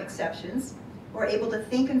there are exceptions, who are able to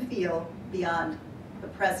think and feel beyond the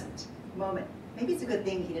present moment. Maybe it's a good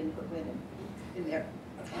thing he didn't put women in there.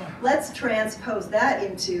 Let's transpose that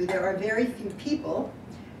into there are very few people,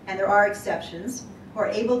 and there are exceptions, who are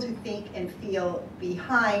able to think and feel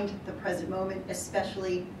behind the present moment,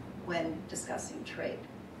 especially when discussing trade.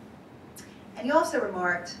 And he also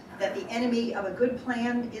remarked that the enemy of a good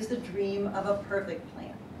plan is the dream of a perfect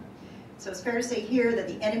plan. So it's fair to say here that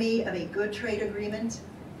the enemy of a good trade agreement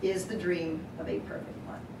is the dream of a perfect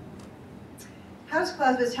one. How does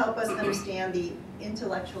Clausewitz help us understand the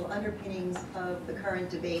intellectual underpinnings of the current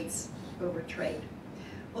debates over trade?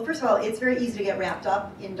 Well, first of all, it's very easy to get wrapped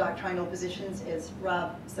up in doctrinal positions, as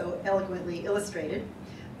Rob so eloquently illustrated.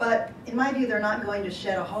 But in my view, they're not going to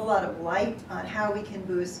shed a whole lot of light on how we can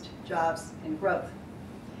boost jobs and growth.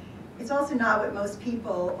 It's also not what most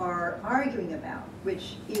people are arguing about,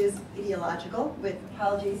 which is ideological, with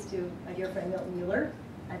apologies to my dear friend Milton Mueller.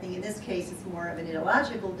 I think in this case, it's more of an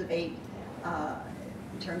ideological debate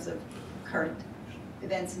in terms of current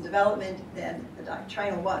events and development than a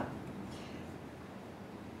doctrinal one.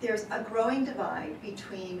 There's a growing divide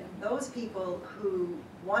between those people who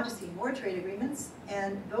want to see more trade agreements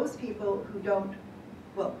and those people who don't,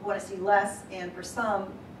 well, want to see less, and for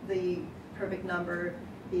some, the perfect number,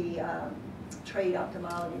 the trade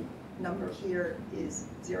optimality number here is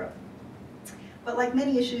 0. But like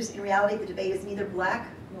many issues, in reality, the debate is neither black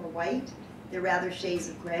nor white. They're rather shades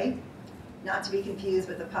of gray, not to be confused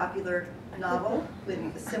with a popular novel with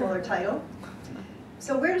a similar title.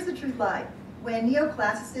 So where does the truth lie? When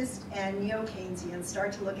neoclassicists and neo-Keynesians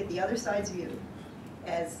start to look at the other side's view,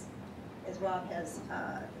 as Rob has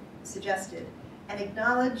suggested, and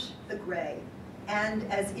acknowledge the gray, and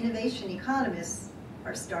as innovation economists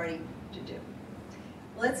are starting to do.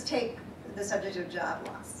 Let's take the subject of job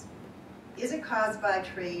loss. Is it caused by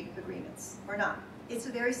trade agreements or not? It's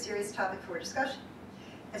a very serious topic for discussion.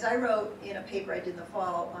 As I wrote in a paper I did in the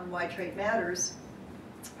fall on why trade matters,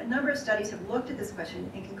 a number of studies have looked at this question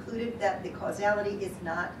and concluded that the causality is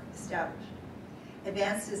not established.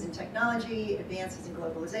 Advances in technology, advances in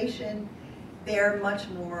globalization, bear much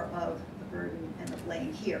more of the burden and the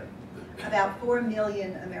blame here. About 4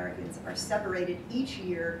 million Americans are separated each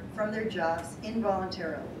year from their jobs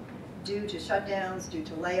involuntarily due to shutdowns, due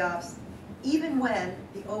to layoffs, even when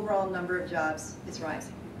the overall number of jobs is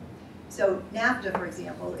rising. So NAFTA, for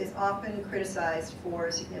example, is often criticized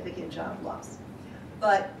for significant job loss.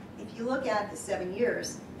 But if you look at the 7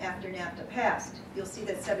 years after NAFTA passed, you'll see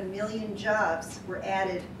that 7 million jobs were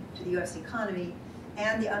added to the US economy,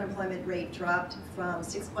 and the unemployment rate dropped from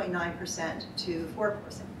 6.9% to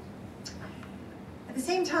 4%. At the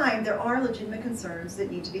same time, there are legitimate concerns that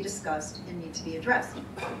need to be discussed and need to be addressed.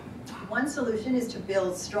 One solution is to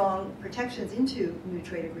build strong protections into new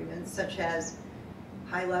trade agreements, such as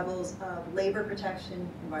high levels of labor protection,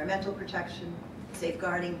 environmental protection,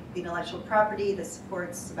 safeguarding the intellectual property that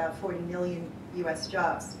supports about 40 million US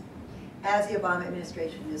jobs, as the Obama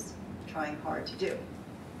administration is trying hard to do.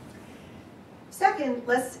 Second,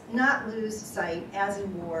 let's not lose sight, as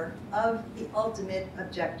in war, of the ultimate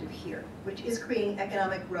objective here, which is creating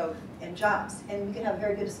economic growth and jobs. And we can have a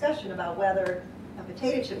very good discussion about whether a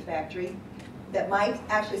potato chip factory that might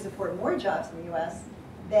actually support more jobs in the US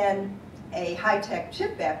than a high-tech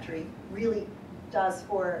chip factory really does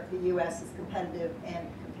for the US's competitive and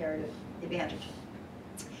comparative advantage.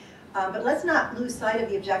 But let's not lose sight of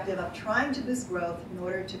the objective of trying to boost growth in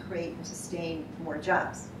order to create and sustain more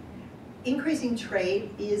jobs. Increasing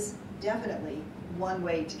trade is definitely one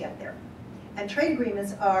way to get there. And trade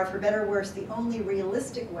agreements are, for better or worse, the only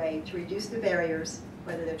realistic way to reduce the barriers,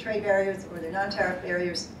 whether they're trade barriers or they're non-tariff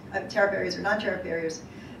barriers, tariff barriers or non-tariff barriers,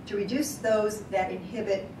 to reduce those that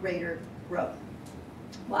inhibit greater growth.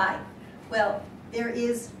 Why? Well, there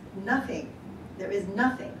is nothing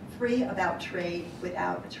free about trade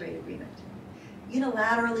without a trade agreement.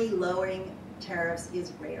 Unilaterally lowering tariffs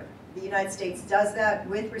is rare. The United States does that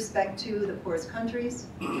with respect to the poorest countries.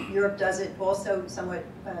 Europe does it also somewhat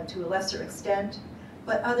to a lesser extent,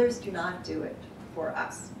 but others do not do it for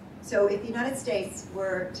us. So if the United States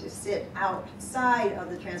were to sit outside of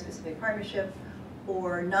the Trans-Pacific Partnership,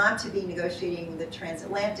 or not to be negotiating the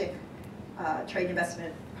transatlantic trade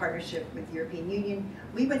investment partnership with the European Union,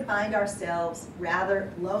 we would find ourselves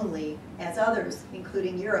rather lonely as others,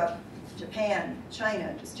 including Europe, Japan,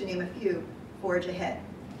 China, just to name a few, forge ahead.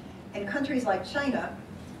 And countries like China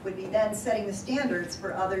would be then setting the standards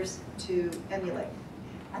for others to emulate.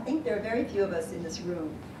 I think there are very few of us in this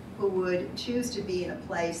room who would choose to be in a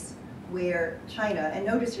place where China, and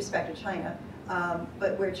no disrespect to China,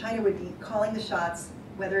 but where China would be calling the shots,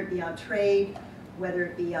 whether it be on trade, whether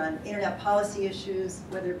it be on internet policy issues,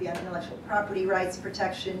 whether it be on intellectual property rights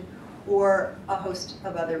protection, or a host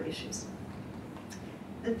of other issues.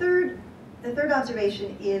 The third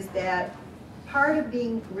observation is that part of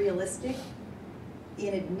being realistic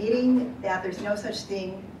in admitting that there's no such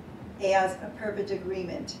thing as a perfect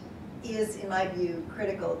agreement is, in my view,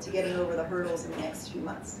 critical to getting over the hurdles in the next few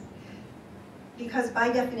months. Because by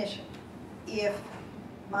definition, if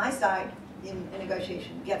my side in a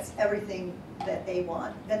negotiation gets everything that they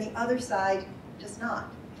want, then the other side does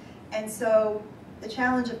not. And so the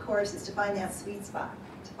challenge, of course, is to find that sweet spot,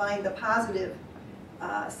 to find the positive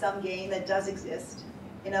sum gain that does exist.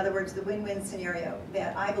 In other words, the win-win scenario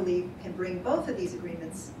that I believe can bring both of these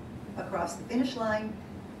agreements across the finish line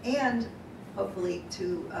and hopefully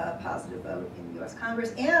to a positive vote in the US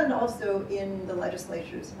Congress and also in the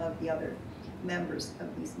legislatures of the other members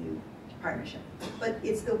of these new partnership. But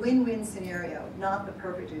it's the win-win scenario, not the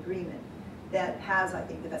perfect agreement, that has, I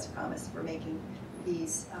think, the best promise for making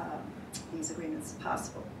these agreements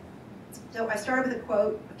possible. So I started with a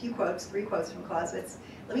quote, a few quotes, 3 quotes from Clausewitz.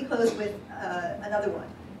 Let me close with another one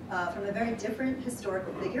from a very different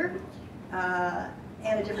historical figure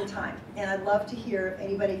and a different time. And I'd love to hear if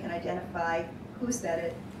anybody can identify who said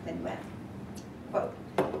it and when. Quote,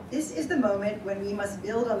 "This is the moment when we must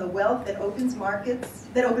build on the wealth that open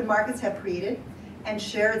markets have created and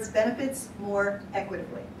share its benefits more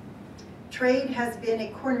equitably. Trade has been a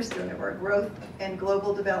cornerstone of our growth and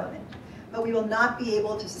global development, but we will not be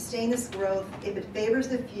able to sustain this growth if it favors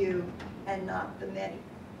the few and not the many.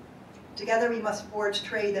 Together we must forge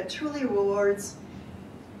trade that truly rewards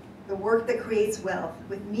the work that creates wealth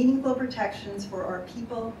with meaningful protections for our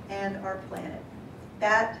people and our planet.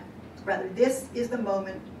 This is the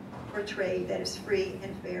moment for trade that is free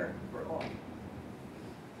and fair for all."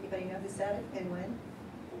 Anybody know who said it and when?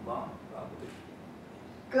 Obama, probably.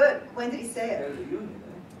 Good. When did he say State it? of the Union,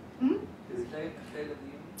 eh? Hmm? Did he say it, State of the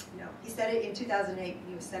Union? No, he said it in 2008 when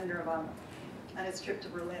he was Senator Obama on his trip to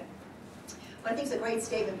Berlin. Well, I think it's a great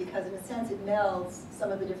statement because in a sense it melds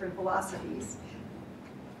some of the different philosophies.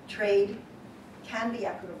 Trade can be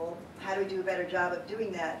equitable. How do we do a better job of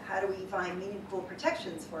doing that? How do we find meaningful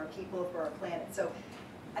protections for our people, for our planet? So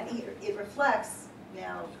I think it reflects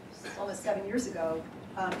now, almost 7 years ago,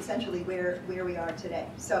 essentially where we are today.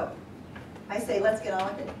 So I say let's get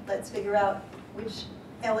on with it. Let's figure out which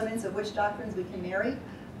elements of which doctrines we can marry,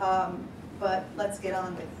 but let's get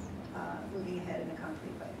on with moving ahead in a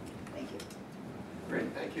concrete way. Thank you.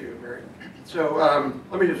 Great, thank you, Mary. So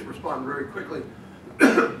let me just respond very quickly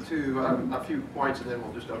to a few points, and then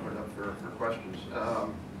we'll just open it up for questions.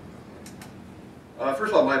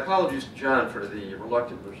 First of all, my apologies to John for the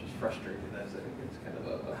reluctant versus frustrated. I think it's kind of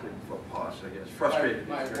a big faux pas, I guess. Frustrated.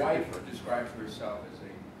 My wife describes herself as a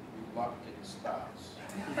reluctant spouse.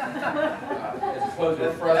 As opposed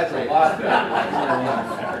to frustrated.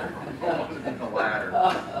 The latter.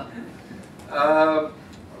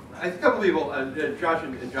 I think a couple people, Josh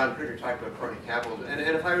and John Krieger talked about crony capitalism, and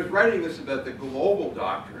if I was writing this about the global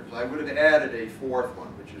doctrines, I would have added a 4th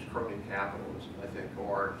one, which is crony capitalism, I think,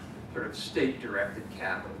 or sort of state-directed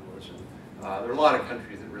capitalism. There are a lot of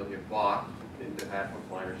countries that really have bought into that with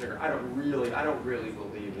liner sticker. I don't really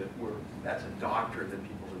believe that that's a doctrine that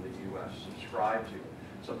people in the U.S. subscribe to.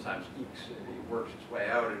 Sometimes it works its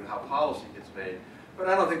way out in how policy gets made, but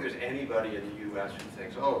I don't think there's anybody in the U.S. who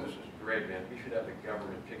thinks, oh, this is great, man, we should have the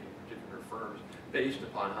government picking particular firms based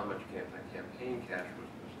upon how much campaign cash was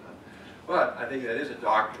done. But I think that is a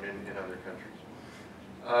doctrine in other countries.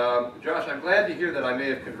 Josh, I'm glad to hear that I may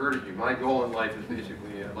have converted you. My goal in life is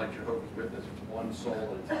basically, like Jehovah's Witness, one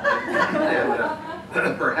soul at a time.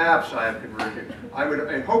 And perhaps I have converted you.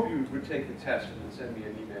 I hope you would take the test and then send me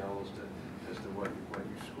an email as to what you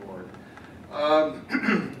scored.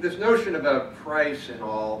 This notion about price and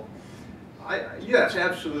all, yes,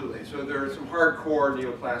 absolutely. So there are some hardcore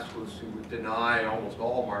neoclassicalists who would deny almost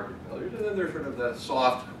all market failures, and then there's sort of the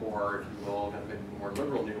soft core, if you will, kind of more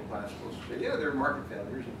liberal neoclassicalists who say, yeah, there are market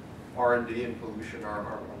failures, and R&D and pollution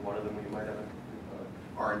are one of them. We might have an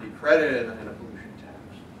R&D credit and a pollution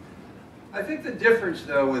tax. I think the difference,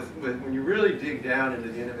 though, with when you really dig down into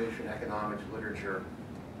the innovation economics literature,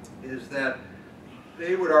 is that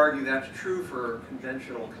they would argue that's true for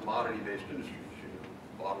conventional commodity-based industries.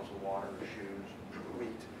 Bottles of water, shoes,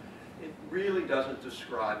 wheat. It really doesn't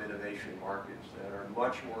describe innovation markets that are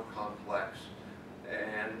much more complex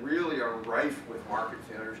and really are rife with market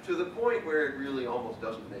failures to the point where it really almost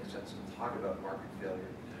doesn't make sense to talk about market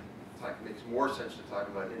failure. it makes more sense to talk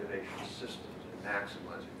about innovation systems and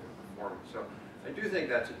maximizing their performance. So I do think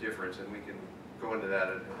that's a difference, and we can go into that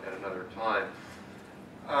at another time.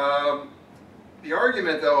 The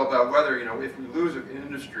argument, though, about whether, if we lose an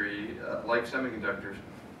industry like semiconductors,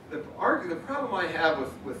 the problem I have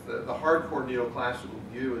with the hardcore neoclassical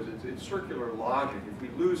view is it's circular logic. If we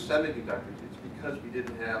lose semiconductors, it's because we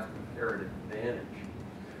didn't have comparative advantage.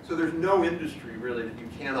 So there's no industry, really, that you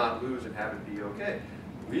cannot lose and have it be okay.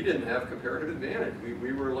 We didn't have comparative advantage.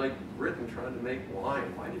 We were like Britain trying to make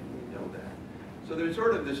wine. Why didn't we know that? So there's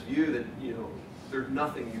sort of this view that, there's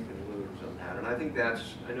nothing you can lose on that. And I think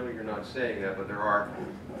that's, I know you're not saying that, but there are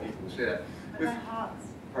people who say that. What about hogs?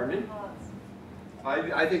 Pardon me? Hogs.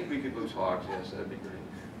 I think we could lose hogs, yes, that'd be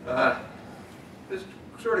great. This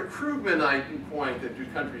sort of Krugmanite point that do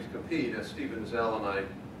countries compete, as Stephen Zell and I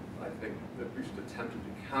think at least attempted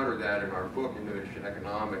to counter that in our book, Innovation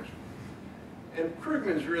Economics. And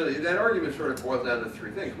Krugman's really, that argument sort of boils down to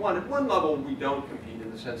three things. One, at one level, we don't compete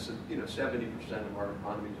in the sense that 70% of our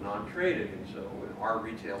economy is non-traded, and so our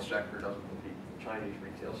retail sector doesn't compete with the Chinese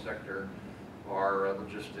retail sector, our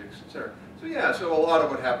logistics, et cetera. So yeah, so a lot of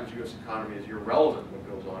what happens in the U.S. economy is irrelevant what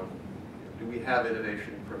goes on. Do we have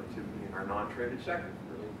innovation and productivity in our non-traded sector?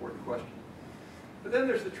 Really important question. But then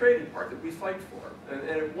there's the traded part that we fight for. And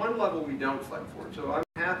at one level, we don't fight for it. So I'm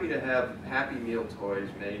happy to have Happy Meal toys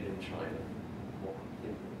made in China, or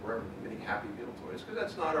wherever we're getting Happy Meal toys, because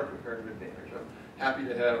that's not our comparative advantage. I'm happy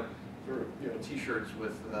to have sort of T-shirts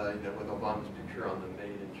with with Obama's picture on them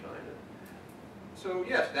made in China. So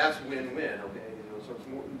yes, that's win-win. Okay, so it's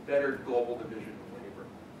better global division of labor.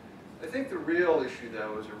 I think the real issue,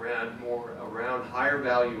 though, is around higher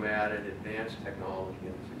value-added, advanced technology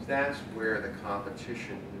industries. That's where the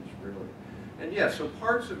competition is really. And yes, so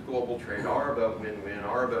parts of global trade are about win-win,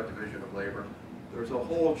 are about division of labor. There's a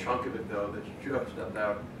whole chunk of it, though, that's just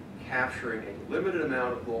about capturing a limited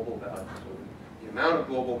amount of global value. So the amount of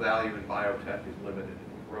global value in biotech is limited.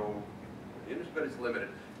 It will grow, but it's limited.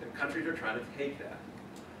 And countries are trying to take that.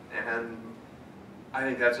 And I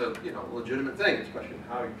think that's a legitimate thing. It's a question of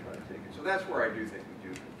how you try to take it. So that's where I do think we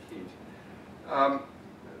do compete.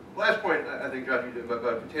 Last point, I think, Josh, you did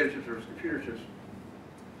about potato chips versus computer chips.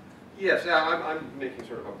 Yes, I'm making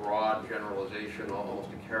sort of a broad generalization, almost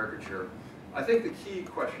a caricature. I think the key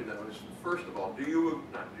question, though, is, first of all,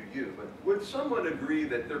 but would someone agree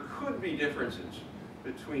that there could be differences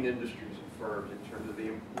between industries and firms in terms of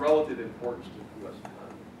the relative importance to the U.S.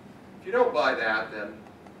 economy? If you don't buy that, then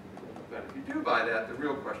if you do buy that, the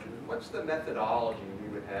real question is, what's the methodology we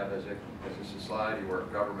would have as a society or a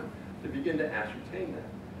government to begin to ascertain that?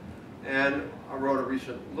 And I wrote a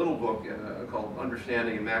recent little book called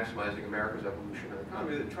Understanding and Maximizing America's Evolutionary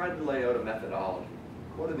Economy that tried to lay out a methodology.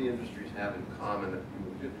 What do the industries have in common that we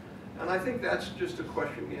would do? And I think that's just a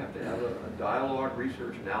question we have to have a dialogue,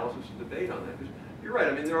 research, analysis, and debate on that. Because you're right,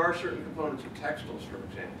 I mean, there are certain components of textiles, for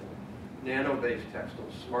example, nano-based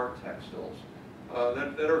textiles, smart textiles,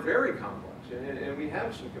 that are very complex, and we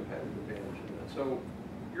have some competitive advantage in that. So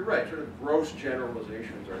you're right, sort of gross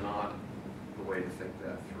generalizations are not the way to think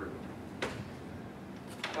that through.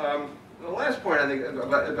 The last point I think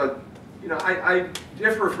about I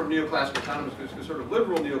differ from neoclassical economists because sort of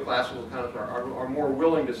liberal neoclassical economists are more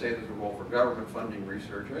willing to say there's a role for government funding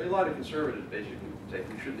research. A lot of conservatives basically say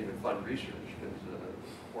we shouldn't even fund research because the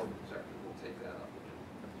corporate sector will take that up, which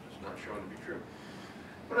is just not shown to be true.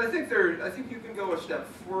 But I think you can go a step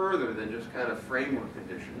further than just kind of framework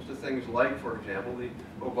conditions to things like, for example, the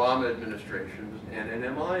Obama administration's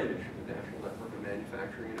NNMI initiative, the National Network of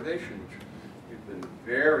Manufacturing Innovation, which we've been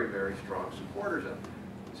very, very strong supporters of.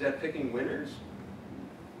 Is that picking winners?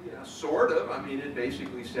 Yeah, sort of. I mean, it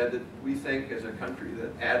basically said that we think as a country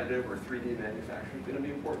that additive or 3D manufacturing is going to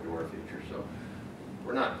be important to our future. So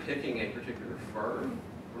we're not picking a particular firm.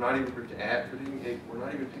 We're not even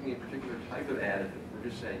picking a particular type of additive. We're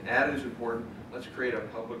just saying additive is important. Let's create a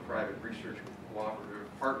public-private research cooperative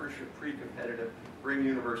partnership, pre-competitive, bring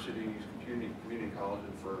universities, community colleges,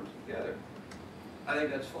 and firms together. I think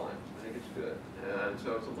that's fine. I think it's good. And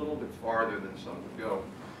so it's a little bit farther than some would go.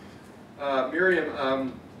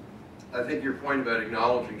 Miriam, I think your point about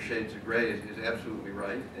acknowledging shades of gray is absolutely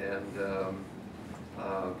right. And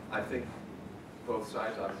I think both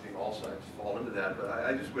sides, obviously all sides, fall into that. But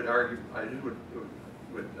I just would argue, I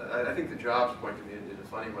think the jobs point to me is a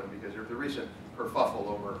funny one because there's the recent kerfuffle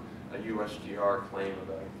over a USTR claim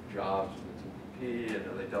about jobs in the TPP and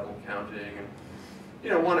are they double counting.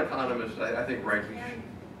 And one economist, I think rightly,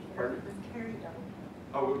 pardon?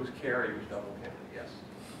 Oh, it was carry, it was double carry, yes.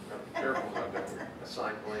 No, careful about that,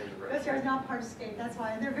 assigned claims and U.S. Chair is not part of state, that's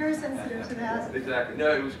why they're very sensitive to that. Exactly.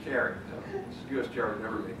 No, it was carry. So U.S. chair would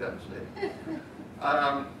never make that mistake.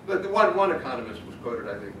 But the one economist was quoted,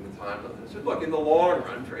 I think, in the Times on this. Said, look, in the long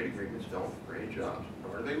run, trade agreements don't create jobs,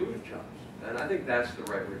 nor do they lose jobs. And I think that's the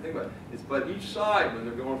right way to think about it. But each side, when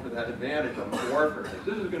they're going for that advantage on the warfare, says,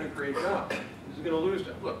 this is going to create jobs. This is going to lose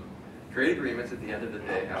jobs. Look, trade agreements at the end of the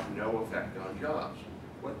day have no effect on jobs.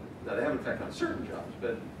 Now, they have an effect on certain jobs,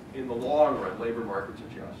 but in the long run, labor markets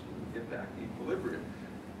adjust and get back to equilibrium.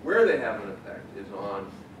 Where they have an effect is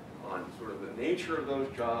on sort of the nature of those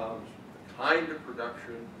jobs, the kind of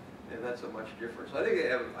production, and that's a much different. So I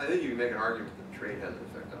think you can make an argument that trade has an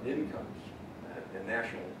effect on incomes and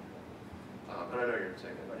national. And I know you're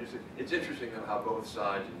saying that, but it's interesting though how both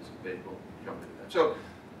sides in this debate will jump into that. So,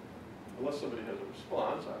 unless somebody has a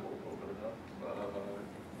response, I will open it up.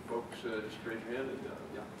 Folks, just raise your hand and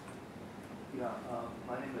yeah. Yeah,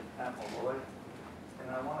 my name is Pat Malloy,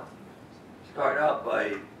 and I want to start out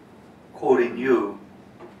by quoting you.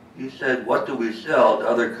 You said, what do we sell to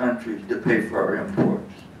other countries to pay for our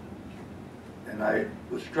imports? And I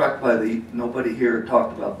was struck by nobody here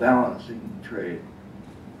talked about balancing trade.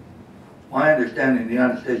 My understanding, the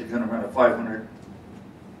United States is going to run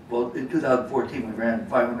well, in 2014 we ran a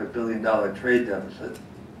 $500 billion trade deficit,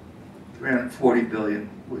 $340 billion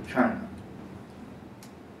with China.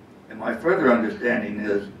 And my further understanding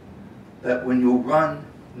is that when you run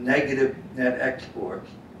negative net exports,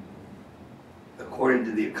 according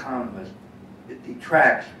to the economists, it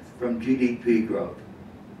detracts from GDP growth.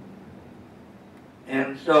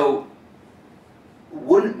 And so,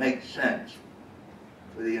 wouldn't it make sense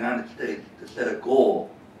for the United States to set a goal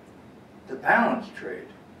to balance trade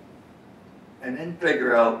and then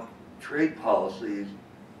figure out trade policies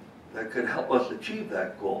that could help us achieve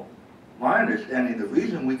that goal? My understanding, the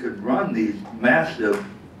reason we could run these massive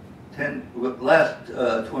last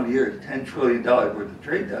 20 years, $10 trillion worth of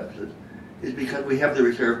trade deficits is because we have the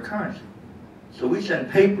reserve currency. So we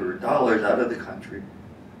send paper, dollars out of the country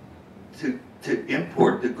to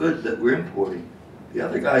import the goods that we're importing. The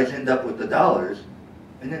other guys end up with the dollars,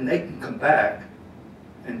 and then they can come back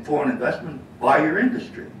and foreign investment buy your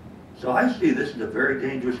industry. So I see this as a very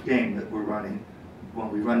dangerous game that we're running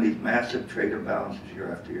when we run these massive trade imbalances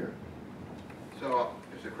year after year. So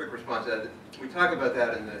just a quick response to that. We talk about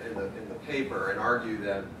that in the paper and argue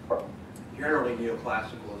that generally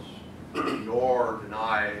neoclassicalists ignore or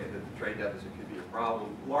deny that the trade deficit could be a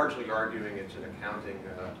problem, largely arguing it's an accounting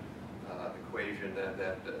equation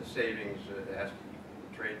that savings has to equal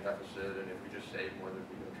the trade deficit, and if we just save more, there'd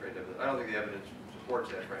be no trade deficit. I don't think the evidence supports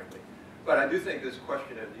that, frankly. But I do think this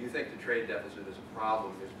question of do you think the trade deficit is a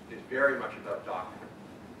problem is very much about doctrine.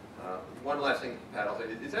 One last thing, Pat, I'll say,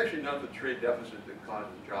 it's actually not the trade deficit that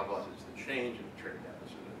causes job loss, it's the change in the trade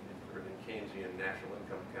deficit in Keynesian national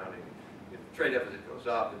income accounting. If the trade deficit goes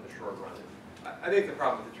up in the short run, I think the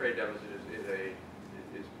problem with the trade deficit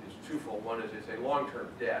is twofold. One is it's a long-term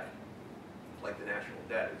debt, like the national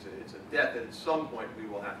debt. It's a debt that at some point we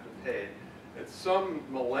will have to pay. At some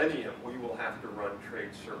millennium, we will have to run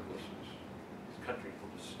trade surpluses. These countries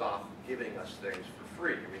will just stop giving us things for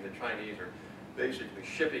free. I mean, the Chinese are basically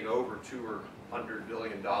shipping over $200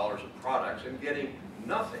 billion of products and getting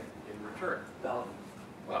nothing in return.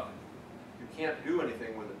 Well, you can't do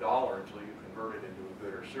anything with a dollar until you convert it into a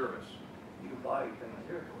good or service. You can buy things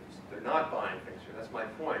here. They're not buying things here. That's my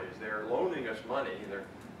point. Is they're loaning us money.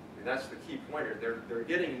 And that's the key point here. They're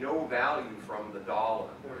getting no value from the dollar.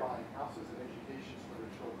 They're buying houses and educations for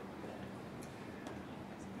their children.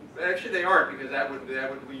 Actually, they aren't, because that would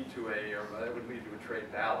lead to a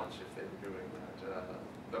trade balance if they were doing that.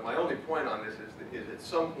 But my only point on this is at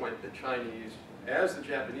some point the Chinese, as the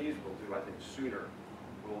Japanese will do, I think sooner,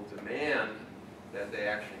 will demand that they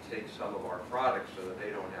actually take some of our products so that they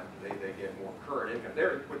don't have to, they get more current income.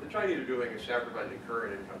 What the Chinese are doing is sacrificing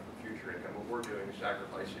current income for future income. What we're doing is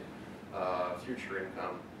sacrificing future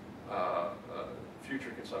income,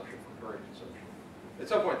 future consumption for current consumption. At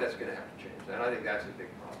some point that's going to have to change, and I think that's a big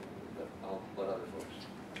problem. But I'll let other folks.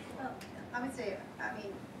 Well, I would say, I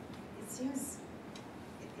mean, it seems,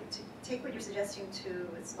 to take what you're suggesting to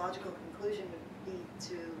its logical conclusion would be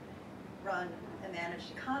to run a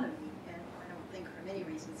managed economy, and I don't think for many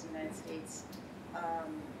reasons the United States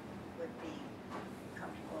would be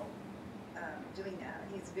comfortable doing that. I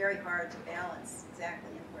think it's very hard to balance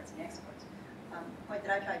exactly imports and exports. The point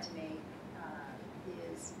that I tried to make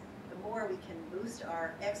is the more we can boost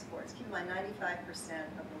our exports, keep in mind 95%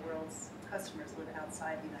 of the world's customers live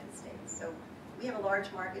outside the United States. So we have a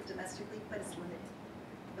large market domestically, but it's limited.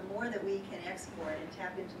 The more that we can export and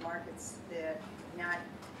tap into markets that not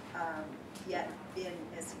yet been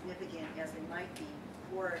as significant as they might be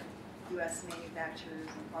for U.S. manufacturers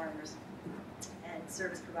and farmers and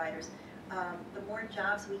service providers, the more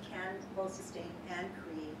jobs we can both sustain and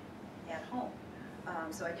create at home.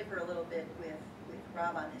 So I differ a little bit with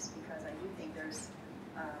Rob on this, because I do think there's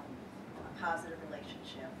a positive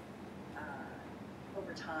relationship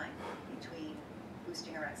over time between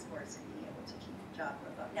boosting our exports and being able to keep job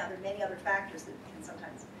growth up. Now, there are many other factors that can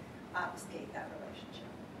sometimes obfuscate that relationship,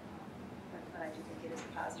 but I do think it is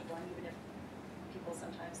a positive one, even if people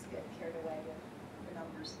sometimes get carried away with the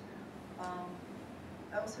numbers.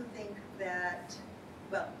 I also think that,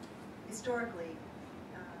 well, historically,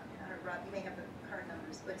 I don't know, Rob, you may have the current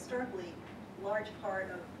numbers, but historically, a large part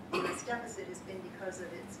of the U.S. deficit has been because of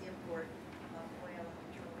its import of oil and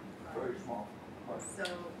petroleum products. Very small. So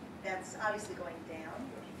that's obviously going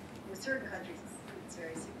down. With certain countries, it's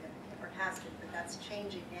very significant, or has been, but that's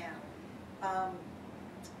changing now.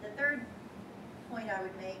 The third point I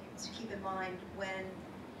would make is to keep in mind when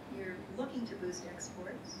you're looking to boost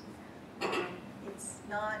exports, it's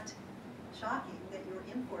not shocking that your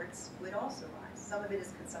imports would also rise. Some of it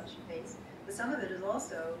is consumption-based, but some of it is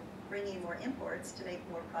also bringing in more imports to make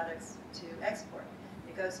more products to export.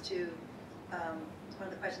 It goes to one of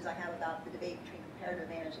the questions I have about the debate between comparative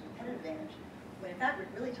advantage and competitive advantage, when in fact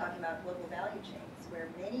we're really talking about global value chains, where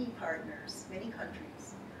many partners, many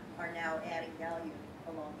countries are now adding value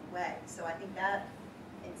along the way. So I think that,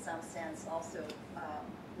 in some sense, also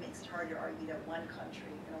makes it hard to argue that one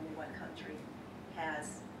country, and only one country,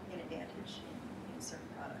 has an advantage in certain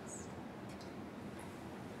products.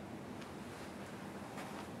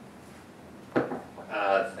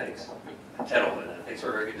 Thanks, gentlemen. Thanks for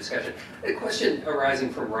a very good discussion. A question arising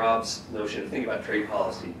from Rob's notion of thinking about trade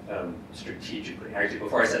policy strategically. Actually,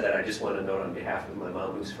 before I said that, I just want to note on behalf of my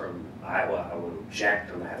mom, who's from Iowa, I want to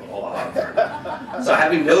object on behalf of all Ohio. So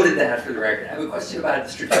having noted that for the record, I have a question about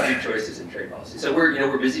the strategic choices in trade policy. So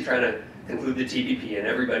we're busy trying to conclude the TPP, and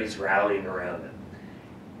everybody's rallying around it.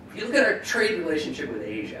 If you look at our trade relationship with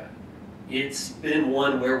Asia, it's been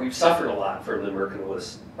one where we've suffered a lot from the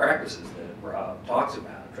mercantilist practices that Rob talks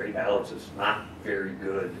about. Trade balance is not very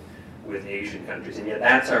good with Asian countries, and yet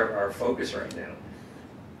that's our focus right now.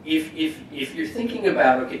 If you're thinking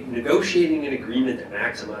about, okay, negotiating an agreement that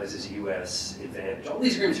maximizes U.S. advantage, all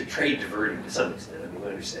these agreements are trade diverting to some extent. I mean, we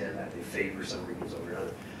understand that. They favor some regions over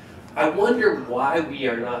others. I wonder why we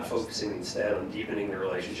are not focusing instead on deepening the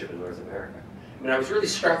relationship in North America. I mean, I was really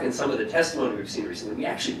struck in some of the testimony we've seen recently. We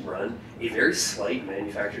actually run a very slight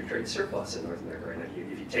manufactured trade surplus in North America right now.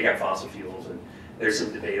 If you take out fossil fuels, and there's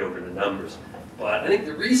some debate over the numbers. But I think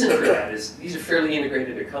the reason for that is these are fairly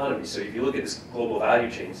integrated economies. So if you look at this global value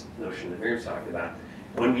chains notion that Miriam's talking about,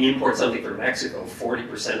 when we import something from Mexico,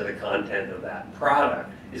 40% of the content of that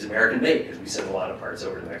product is American made, because we send a lot of parts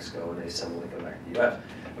over to Mexico and they suddenly come back to the US.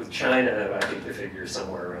 With China, I think the figure is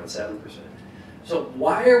somewhere around 7%. So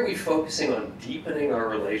why are we focusing on deepening our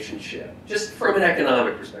relationship, just from an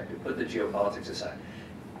economic perspective, put the geopolitics aside,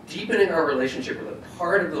 deepening our relationship with a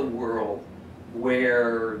part of the world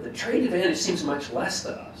where the trade advantage seems much less to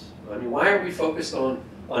us? I mean, why are we focused on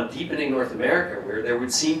deepening North America, where there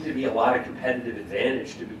would seem to be a lot of competitive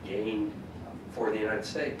advantage to be gained for the United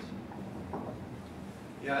States?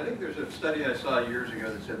 Yeah, I think there's a study I saw years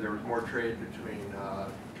ago that said there was more trade between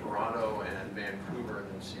Toronto and Vancouver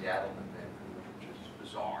than Seattle and Vancouver, which is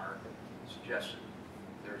bizarre. It suggests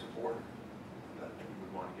there's a border that we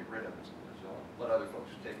would want to get rid of. So let other folks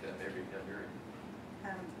take that, maybe.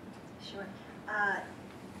 Sure.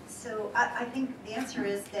 So I think the answer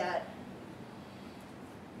is that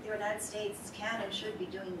the United States can and should be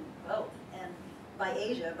doing both. And by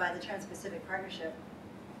Asia, by the Trans-Pacific Partnership,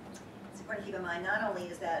 it's important to keep in mind not only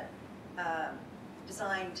is that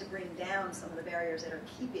designed to bring down some of the barriers that are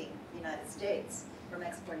keeping the United States from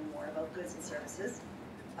exporting more, both goods and services.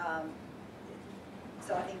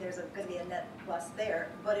 So I think there's going to be a net plus there.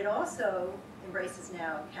 But it also embraces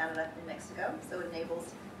now Canada and Mexico, so it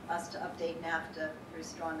enables us to update NAFTA through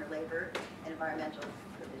stronger labor and environmental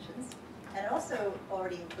provisions. And it also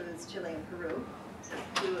already includes Chile and Peru, so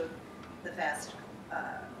two of the fast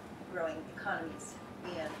growing economies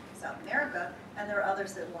in South America, and there are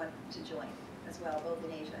others that want to join as well, both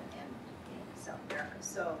in Asia and in South America.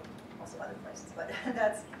 So also other places, but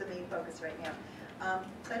that's the main focus right now.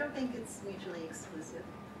 So I don't think it's mutually exclusive.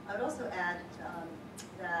 I would also add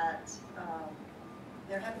that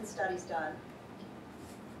there have been studies done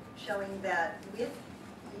showing that with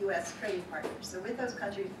U.S. trading partners, so with those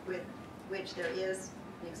countries with which there is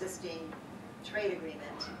an existing trade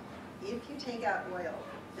agreement, if you take out oil,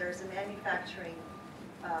 there's a manufacturing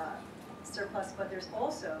surplus, but there's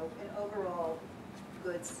also an overall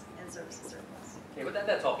goods and services surplus. Okay, but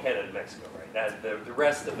that's all Canada and Mexico, right? The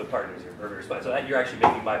rest of the partners are very responsible. So that, you're actually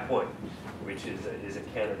making my point, which is a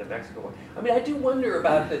Canada-Mexico one. I mean, I do wonder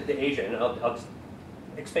about the Asia, and I'll just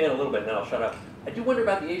expand a little bit and then I'll shut up. I do wonder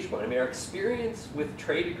about the Asia one. I mean, our experience with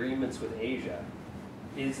trade agreements with Asia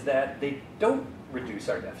is that they don't reduce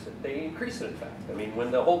our deficit. They increase it, in fact. I mean,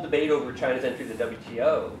 when the whole debate over China's entry to the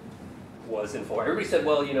WTO was in full, everybody said,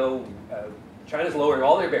 well, you know, China's lowering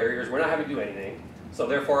all their barriers, we're not having to do anything, so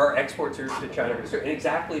therefore our exports are to China. And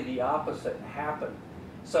exactly the opposite happened.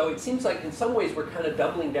 So it seems like in some ways we're kind of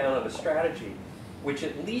doubling down on a strategy, which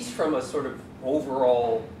at least from a sort of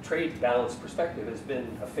overall trade balance perspective has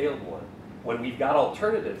been a failed one, when we've got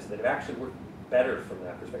alternatives that have actually worked better from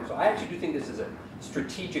that perspective. So I actually do think this is a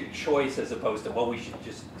strategic choice as opposed to, well, we should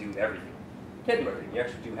just do everything. You can't do everything. You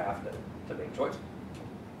actually do have to make choices.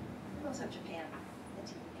 Also Japan,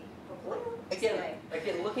 the TPP. Well,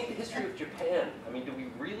 again, looking at the history of Japan, I mean, do we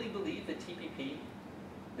really believe that TPP,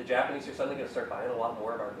 the Japanese are suddenly going to start buying a lot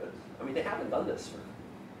more of our goods? I mean, they haven't done this for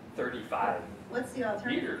 35 What's the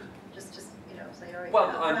alternative? years. Just you know, say, all right, Well,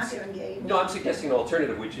 we're not going to engage. No, I'm suggesting an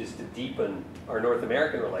alternative, which is to deepen our North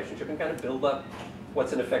American relationship and kind of build up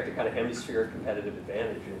what's in effect a kind of hemispheric competitive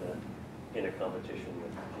advantage in a competition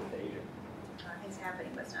with Asia. It's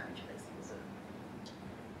happening, but it's not mutually exclusive.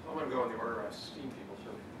 So I'm going to go in the order I've seen people.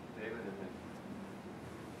 So David and then.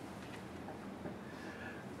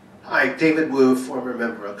 Hi, David Wu, former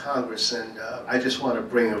member of Congress, and I just want to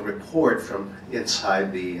bring a report from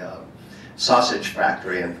inside the sausage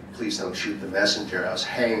factory, and please don't shoot the messenger. I was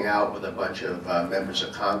hanging out with a bunch of members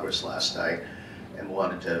of Congress last night and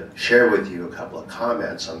wanted to share with you a couple of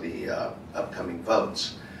comments on the upcoming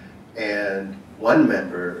votes. And one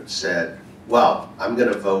member said, well, I'm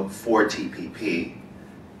going to vote for TPP,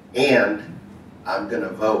 and I'm going to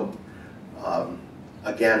vote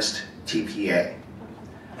against TPA.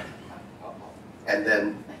 And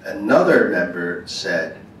then another member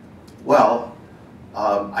said, well,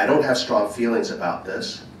 I don't have strong feelings about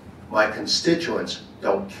this. My constituents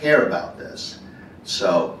don't care about this.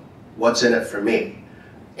 So what's in it for me?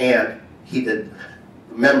 And the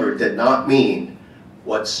member did not mean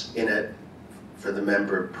what's in it for the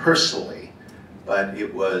member personally, but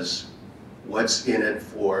it was what's in it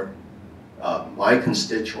for my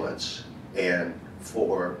constituents and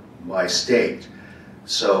for my state.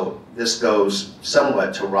 So this goes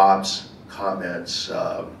somewhat to Rob's comments.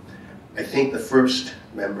 I think the first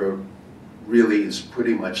member really is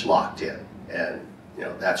pretty much locked in, and you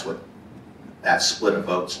know that's what that split of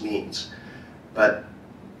votes means. But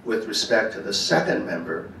with respect to the second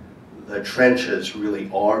member, the trenches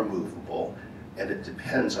really are movable, and it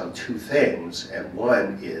depends on two things. And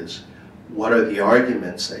one is, what are the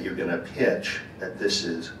arguments that you're going to pitch that this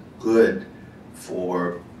is good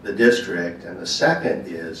for the district? And the second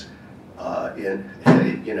is,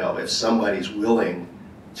 if somebody's willing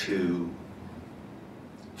to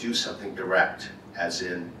do something direct, as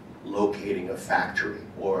in locating a factory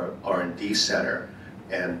or R&D center,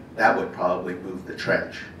 and that would probably move the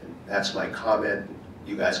trench. And that's my comment.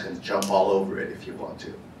 You guys can jump all over it if you want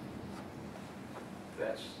to.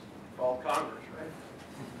 That's called Congress, right?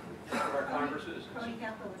 That's what our Congress is. Crony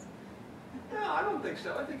capitalism. No, I don't think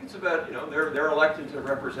so. I think it's about, they're elected to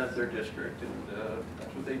represent their district, and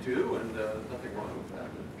that's what they do, and nothing wrong with that.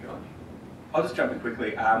 John? I'll just jump in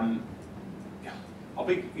quickly. I'll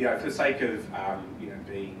be, for the sake of,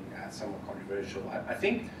 being somewhat controversial, I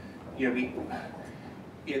think,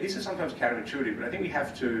 this is sometimes counterintuitive, but I think we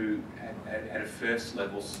have to, at a first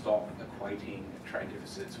level, stop equating trade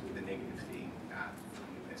deficits with a negative thing for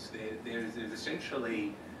the US. There's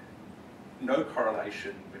essentially no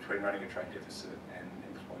correlation between running a trade deficit and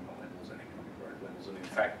employment levels and economic growth levels, and in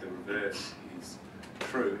fact the reverse is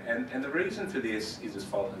true. And the reason for this is as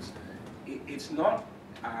follows. It's not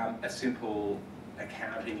a simple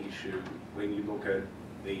accounting issue when you look at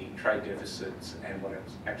the trade deficits and what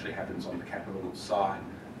actually happens on the capital side.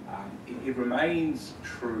 It remains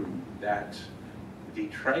true that the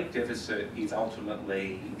trade deficit is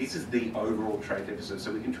ultimately, this is the overall trade deficit.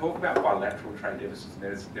 So we can talk about bilateral trade deficits,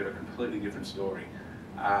 and they're a completely different story.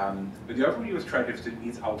 But the overall US trade deficit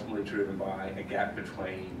is ultimately driven by a gap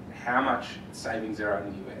between how much savings there are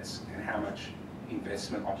in the US and how much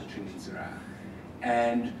investment opportunities there are.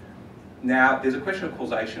 And now there's a question of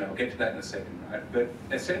causation, and I'll get to that in a second, right? But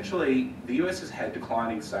essentially, the US has had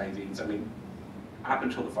declining savings. I mean, up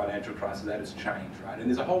until the financial crisis, that has changed, right? And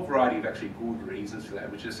there's a whole variety of actually good reasons for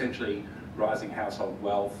that, which is essentially rising household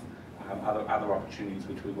wealth, other opportunities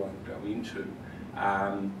which we won't go into.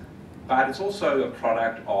 But it's also a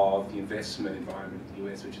product of the investment environment in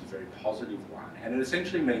US, which is a very positive one. And it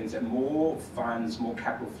essentially means that more funds, more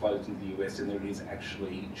capital flows into the US than there is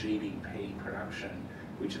actually GDP production,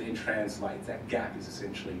 which then translates, that gap is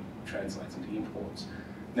essentially translates into imports.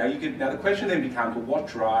 Now the question then becomes, well, what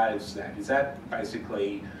drives that? Is that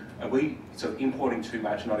basically, are we sort of importing too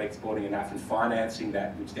much, not exporting enough, and financing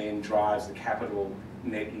that, which then drives the capital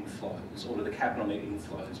net inflows, or do the capital net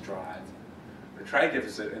inflows drive the trade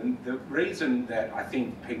deficit? And the reason that I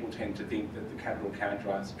think people tend to think that the capital account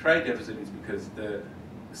drives the trade deficit is because the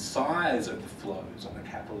size of the flows on the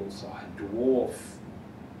capital side dwarf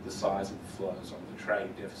the size of the flows on the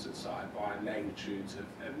trade deficit side by magnitudes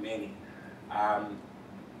of many.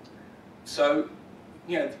 So,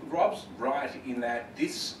 you know, Rob's right in that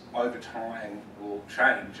this over time will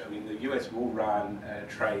change. I mean, the US will run a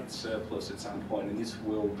trade surplus at some point, and this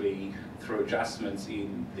will be through adjustments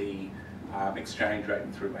in the exchange rate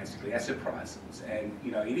and through basically asset prices. And,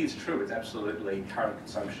 you know, it is true, it's absolutely current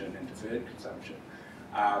consumption and deferred consumption.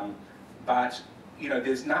 But, you know,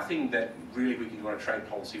 there's nothing that really we can do on a trade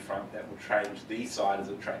policy front that will change the size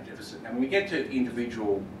of the trade deficit. And when we get to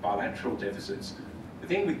individual bilateral deficits, the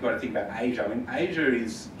thing we've got to think about Asia, I mean,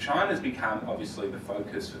 China's become obviously the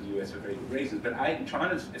focus for the US for very good reasons, but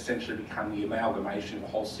China's essentially become the amalgamation of a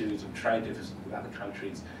whole series of trade deficits with other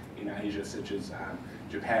countries in Asia, such as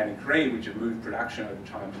Japan and Korea, which have moved production over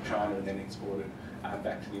time to China and then exported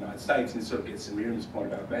back to the United States. And it sort of gets to Miriam's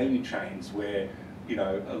point about value chains, where, you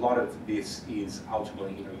know, a lot of this is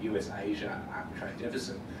ultimately, you know, US-Asia trade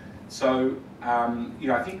deficit. So, you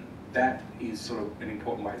know, I think that is sort of an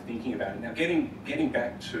important way of thinking about it. Now, getting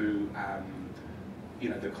back to, you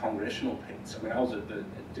know, the congressional piece. I mean, I was at the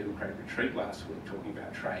Democratic retreat last week talking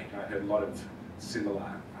about trade, and I heard a lot of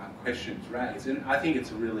similar questions raised. And I think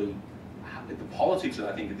it's a really, the politics of,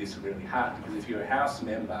 I think, of this are really hard, because if you're a House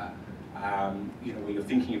member, you know, where you're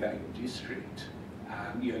thinking about your district,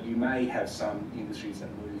 you know, you may have some industries that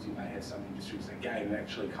lose, you may have some industries that gain, and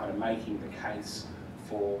actually kind of making the case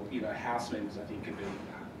for, you know, House members, I think, can be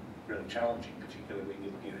really challenging, particularly when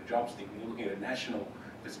you're looking at a jobs thing. When you're looking at a national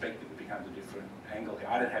perspective, it becomes a different angle here.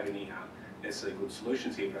 I don't have any necessarily good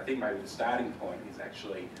solutions here, but I think maybe the starting point is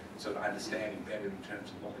actually sort of understanding better in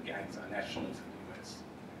terms of what the gains are nationally for the US.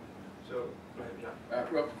 So, go ahead,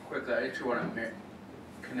 John. Real quickly, I actually want to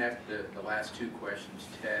connect the last two questions,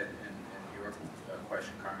 Ted and your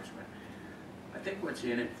question, Congressman. I think what's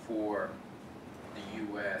in it for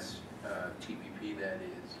the US, TPP that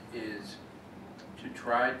is to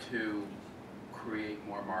try to create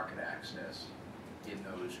more market access in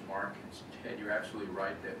those markets. Ted, you're absolutely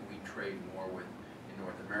right that we trade more in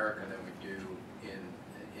North America than we do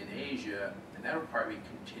in Asia, and that'll probably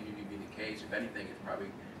continue to be the case. If anything, it's probably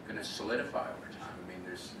going to solidify over time. I mean,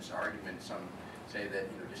 there's this argument, some say that,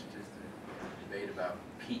 you know, just the debate about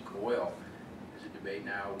peak oil, there's a debate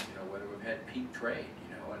now, you know, whether we've had peak trade,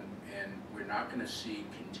 you know, and we're not going to see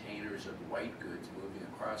containers of white goods moving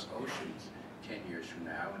across oceans 10 years from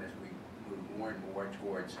now, and as we move more and more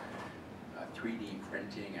towards 3D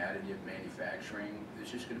printing, additive manufacturing,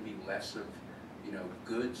 there's just going to be less of, you know,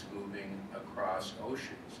 goods moving across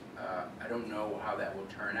oceans. I don't know how that will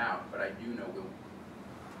turn out, but I do know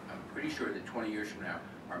I'm pretty sure that 20 years from now,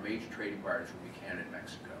 our major trading partners will be Canada and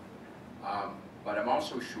Mexico. But I'm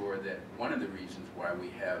also sure that one of the reasons why we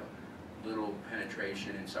have little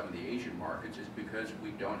penetration in some of the Asian markets is because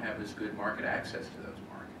we don't have as good market access to those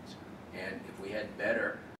markets. And if we had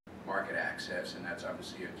better market access, and that's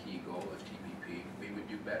obviously a key goal of TPP, we would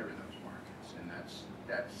do better in those markets. And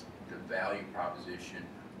that's the value proposition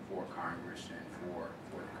for Congress and for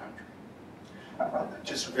the country.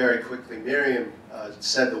 Just very quickly, Miriam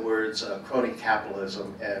said the words crony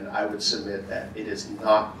capitalism, and I would submit that it is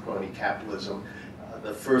not crony capitalism.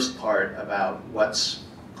 The first part about what's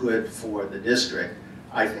good for the district,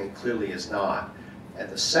 I think clearly is not. And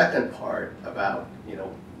the second part about, you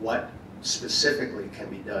know, what specifically can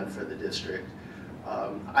be done for the district,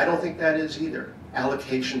 I don't think that is either.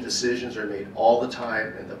 Allocation decisions are made all the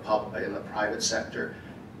time in the private sector,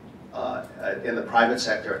 and in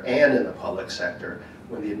the public sector.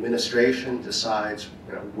 When the administration decides,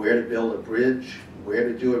 you know, where to build a bridge, where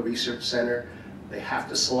to do a research center, they have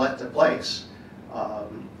to select a place,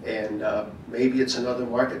 and maybe it's another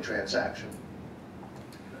market transaction.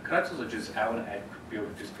 Can I also just add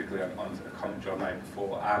just quickly on a comment John made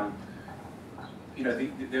before? You know,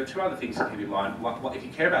 there are two other things to keep in mind. If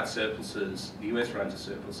you care about surpluses, the US runs a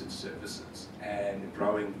surplus in services and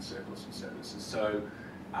growing surplus in services. So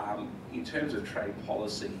in terms of trade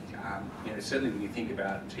policy, you know, certainly when you think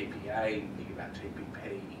about TPA, you think about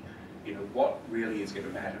TPP, you know, what really is going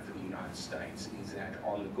to matter for the United States is that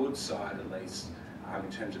on the goods side, at least,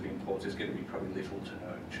 in terms of imports, there's going to be probably little to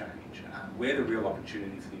no change. Where the real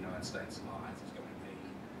opportunity for the United States lies is going to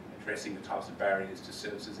be addressing the types of barriers to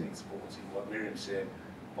services exports in what Miriam said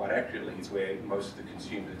quite accurately is where most of the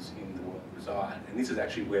consumers in the world reside. And this is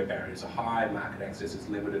actually where barriers are high, market access is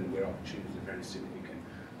limited, and where opportunities are very significant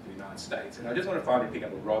for the United States. And I just want to finally pick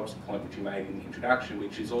up on Rob's point, which he made in the introduction,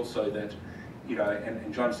 which is also that, you know,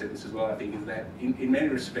 and John said this as well, I think, is that in many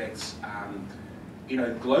respects, you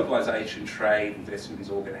know, globalization, trade, investment is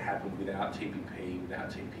all going to happen without TPP, without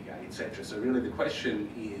TPA, etc. So really the question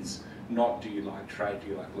is not do you like trade,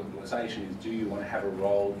 do you like globalization, is do you want to have a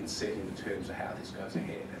role in setting the terms of how this goes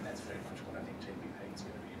ahead, and that's very much what I think TPP is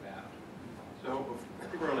going to be about. So I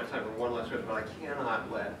think we're going to have time for one last question, but I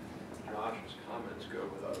cannot let Josh's comments go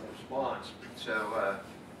without a response. So,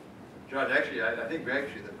 Josh, actually, I think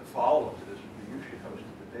actually that the follow-up to this would be you should host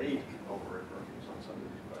a debate over at Brookings on some of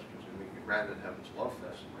these questions, and we could, rather than have this love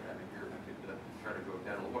fest we're having here, we could try to go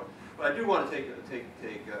down a little more. But I do want to take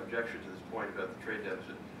objection to this point about the trade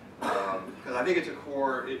deficit, because I think it's a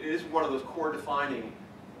core, it is one of those core defining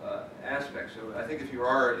aspects. So I think if you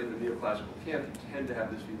are in the neoclassical camp, you tend to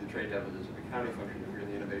have this view that trade deficit is an accounting function. If you're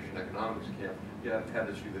in the innovation economics camp, you have to have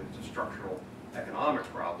this view that it's a structural economics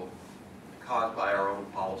problem caused by our own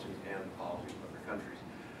policies and the policies of other countries.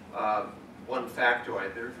 One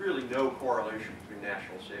factoid, there's really no correlation between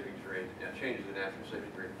national savings rate and changes in national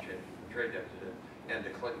savings rate and changes in the trade deficit. And the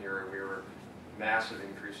Clinton era, we were massive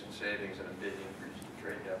increase in savings and a big increase in the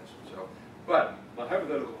trade deficit. So, but my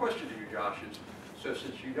hypothetical question to you, Josh, is, so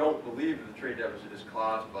since you don't believe that the trade deficit is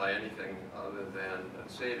caused by anything other than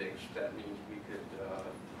savings, that means we could,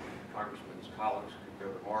 Congressman's colleagues could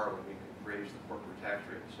go tomorrow and we could raise the corporate tax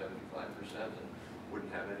rate to 75% and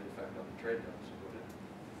wouldn't have any effect on the trade deficit, would it?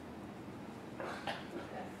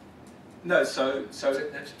 No, so That's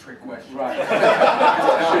a trick question. right.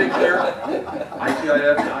 Pretty clear.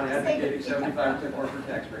 ITIF not advocating 75% corporate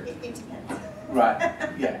tax rate. It depends. Right.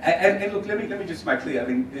 Yeah. And look, let me just make clear. I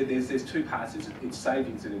mean, there's two parts. It's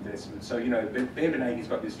savings and investment. So you know, Ben Bernanke's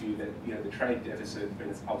got this view that you know the trade deficit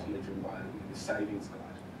is ultimately driven by the savings side.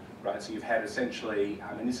 Right. So you've had essentially,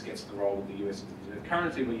 and this gets to the role of the US as the reserve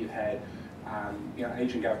currency, where you've had you know,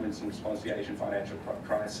 Asian governments in response to the Asian financial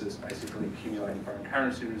crisis basically accumulating foreign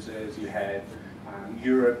currency reserves. You had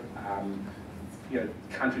Europe, you know,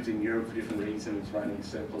 countries in Europe for different reasons running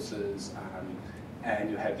surpluses,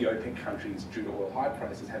 and you had the OPEC countries due to oil high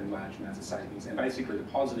prices having large amounts of savings and basically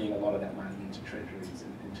depositing a lot of that money into treasuries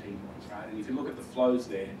and T-bonds, right? And if you look at the flows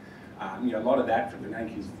there, you know, a lot of that, from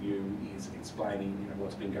Bernanke's view, is explaining you know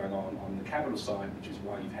what's been going on the capital side, which is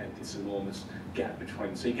why you've had this enormous gap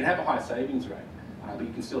between. So you can have a high savings rate, but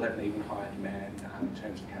you can still have an even higher demand in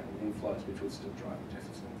terms of capital inflows, which would still drive the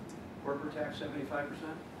deficit. Corporate tax 75%?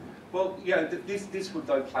 Well, yeah, this would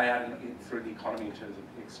though play out through the economy in terms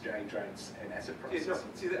of exchange rates and asset prices.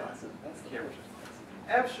 See, that's the camera.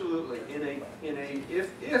 Absolutely.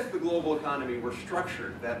 If the global economy were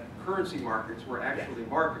structured that currency markets were actually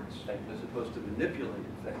markets as opposed to manipulated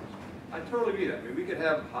things, I totally agree that. I mean, we could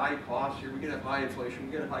have high costs here, we could have high inflation,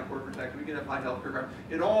 we could have high corporate tax, we could have high healthcare costs.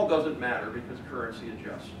 It all doesn't matter because currency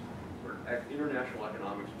adjusts. We're international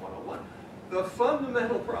economics 101. The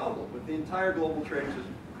fundamental problem with the entire global trade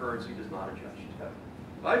system, currency does not adjust.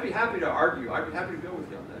 I'd be happy to argue, I'd be happy to go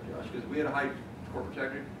with you on that, Josh, because we had a high corporate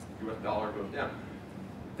tax rate, US dollar goes down.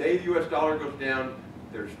 Day the US dollar goes down,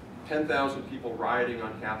 there's 10,000 people rioting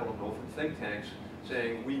on Capitol Hill from think tanks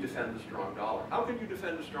saying we defend the strong dollar. How can you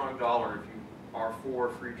defend a strong dollar if you are for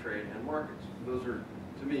free trade and markets? Those are,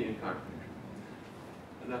 to me, in contradiction.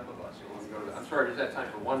 Enough of us. I'm sorry, is that time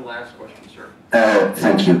for one last question, sir?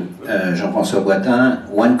 Thank you. Jean-François Boitin.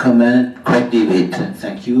 One comment, Craig David.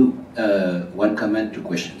 Thank you. One comment, two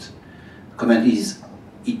questions. Comment is,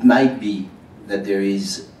 it might be that there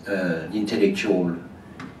is intellectual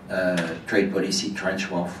trade policy trench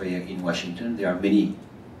warfare in Washington. There are many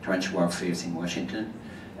trench warfares in Washington.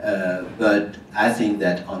 But I think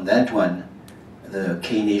that on that one, the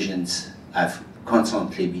Keynesians have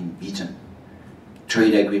constantly been beaten.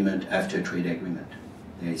 Trade agreement after trade agreement.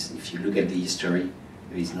 There is, if you look at the history,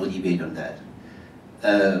 there is no debate on that.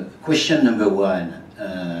 Question number one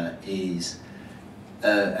is,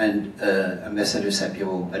 and Ambassador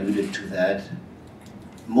Sapiro alluded to that,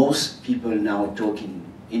 most people now talk in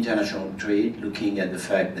international trade, looking at the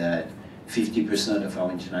fact that 50% of our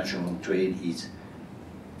international trade is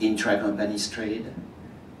intra-companies trade.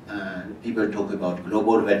 People talk about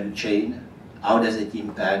global value chain. How does it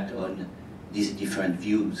impact on these different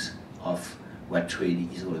views of what trade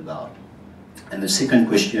is all about? And the second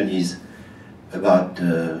question is about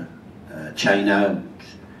China,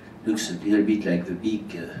 which looks a little bit like the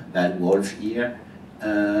big bad wolf here.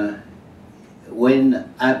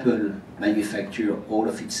 when Apple manufactures all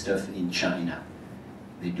of its stuff in China,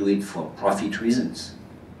 they do it for profit reasons.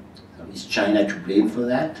 So is China to blame for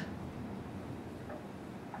that?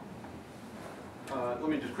 Let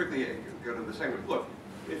me just quickly go to the second. Look,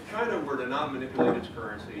 if China were to not manipulate its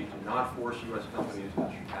currency, to not force U.S. companies to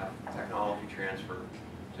have technology transfer,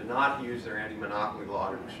 to not use their anti-monopoly law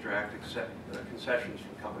to extract concessions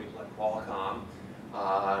from companies like Qualcomm,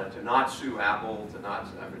 to not sue Apple, to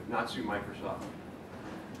not sue Microsoft,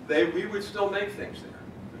 we would still make things there.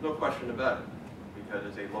 There's no question about it, because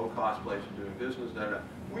it's a low-cost place of doing business.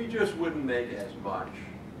 We just wouldn't make as much,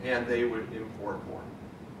 and they would import more.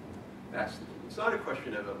 It's not a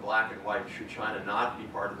question of a black and white. Should China not be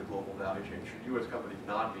part of the global value chain? Should U.S. companies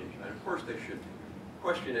not be in China? Of course they should. The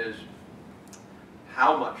question is,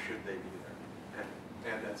 how much should they be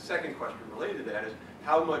there? And the second question related to that is,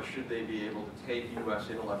 how much should they be able to take U.S.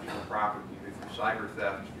 intellectual property, either through cyber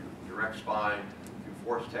theft, through direct spying, through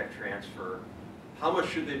forced tech transfer? How much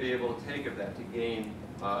should they be able to take of that to gain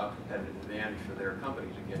competitive advantage for their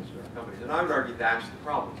companies against our companies? And I would argue that's the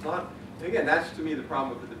problem. It's not, again, that's to me the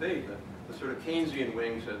problem with the debate. The sort of Keynesian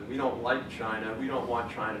wing says we don't like China, we don't want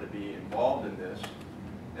China to be involved in this.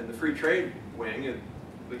 And the free trade wing, at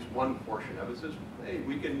least one portion of it, says, hey,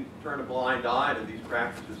 we can turn a blind eye to these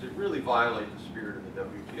practices that really violate the spirit of the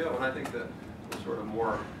WTO. And I think the sort of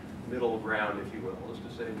more middle ground, if you will, is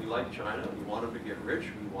to say we like China, we want them to get rich,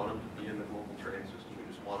 we want them to be in the global trade system,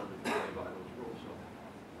 we just want them to play by those rules. So,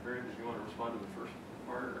 Mary, did you want to respond to the first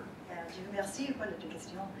part? Or? Je vous remercie pour votre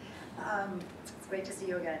question. It's great to see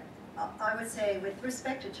you again. I would say, with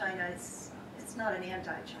respect to China, it's not an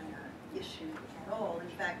anti-China issue at all. In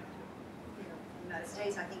fact, you know, the United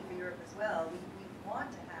States, I think for Europe as well, we want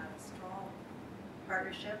to have a strong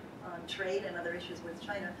partnership on trade and other issues with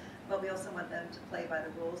China, but we also want them to play by the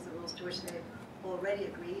rules to which they've already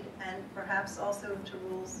agreed, and perhaps also to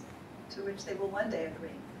rules to which they will one day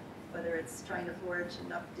agree, whether it's trying to forge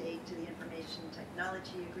an update to the Information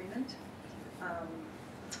Technology Agreement,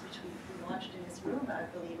 which we launched in this room, I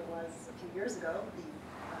believe it was a few years ago, the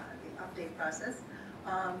update process,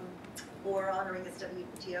 or honoring its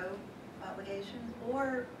WTO obligations,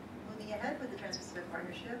 or moving ahead with the Trans-Pacific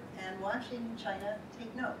Partnership and watching China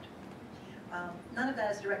take note. None of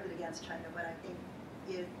that is directed against China, but I think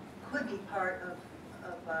it could be part of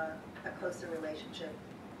a closer relationship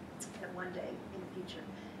at one day in the future.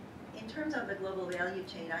 In terms of the global value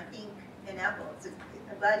chain, I think in Apple,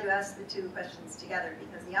 I'm glad you asked the two questions together,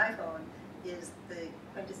 because the iPhone is the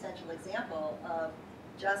quintessential example of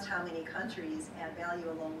just how many countries add value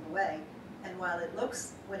along the way. And while it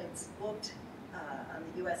looks, when it's booked on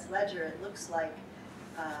the US ledger, it looks like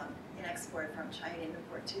an export from China and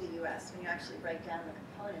import to the US. When you actually break down the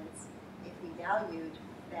components, if we valued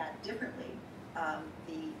that differently,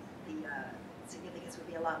 the significance would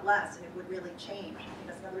be a lot less, and it would really change. I think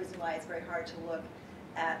that's another reason why it's very hard to look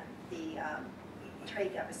at the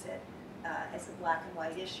trade deficit as a black and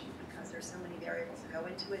white issue, because there's so many variables that go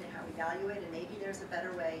into it and how we value it, and maybe there's a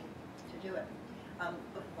better way to do it.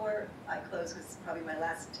 Before I close, because it's probably my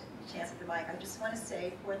last chance at the mic, I just want to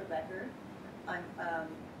say, for the record, I'm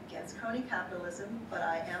against crony capitalism, but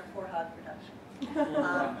I am for hog production.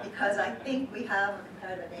 Because I think we have a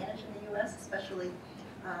competitive advantage in the US, especially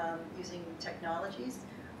using technologies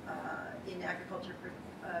in agriculture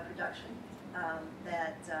production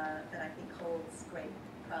that I think holds great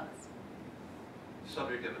promise.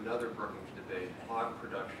 Subject of another Brookings debate, hog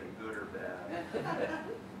production, good or bad.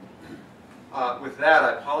 With that,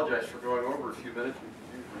 I apologize for going over a few minutes. We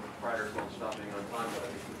usually pride ourselves on stopping on time, but I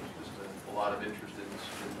think there's just a lot of interest in this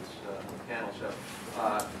panel. So,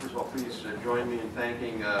 first of all, please join me in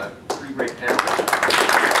thanking three great panelists.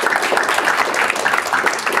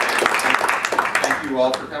 Thank you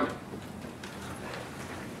all for coming.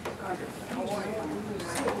 How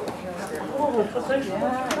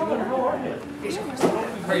are you?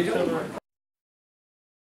 How are you doing?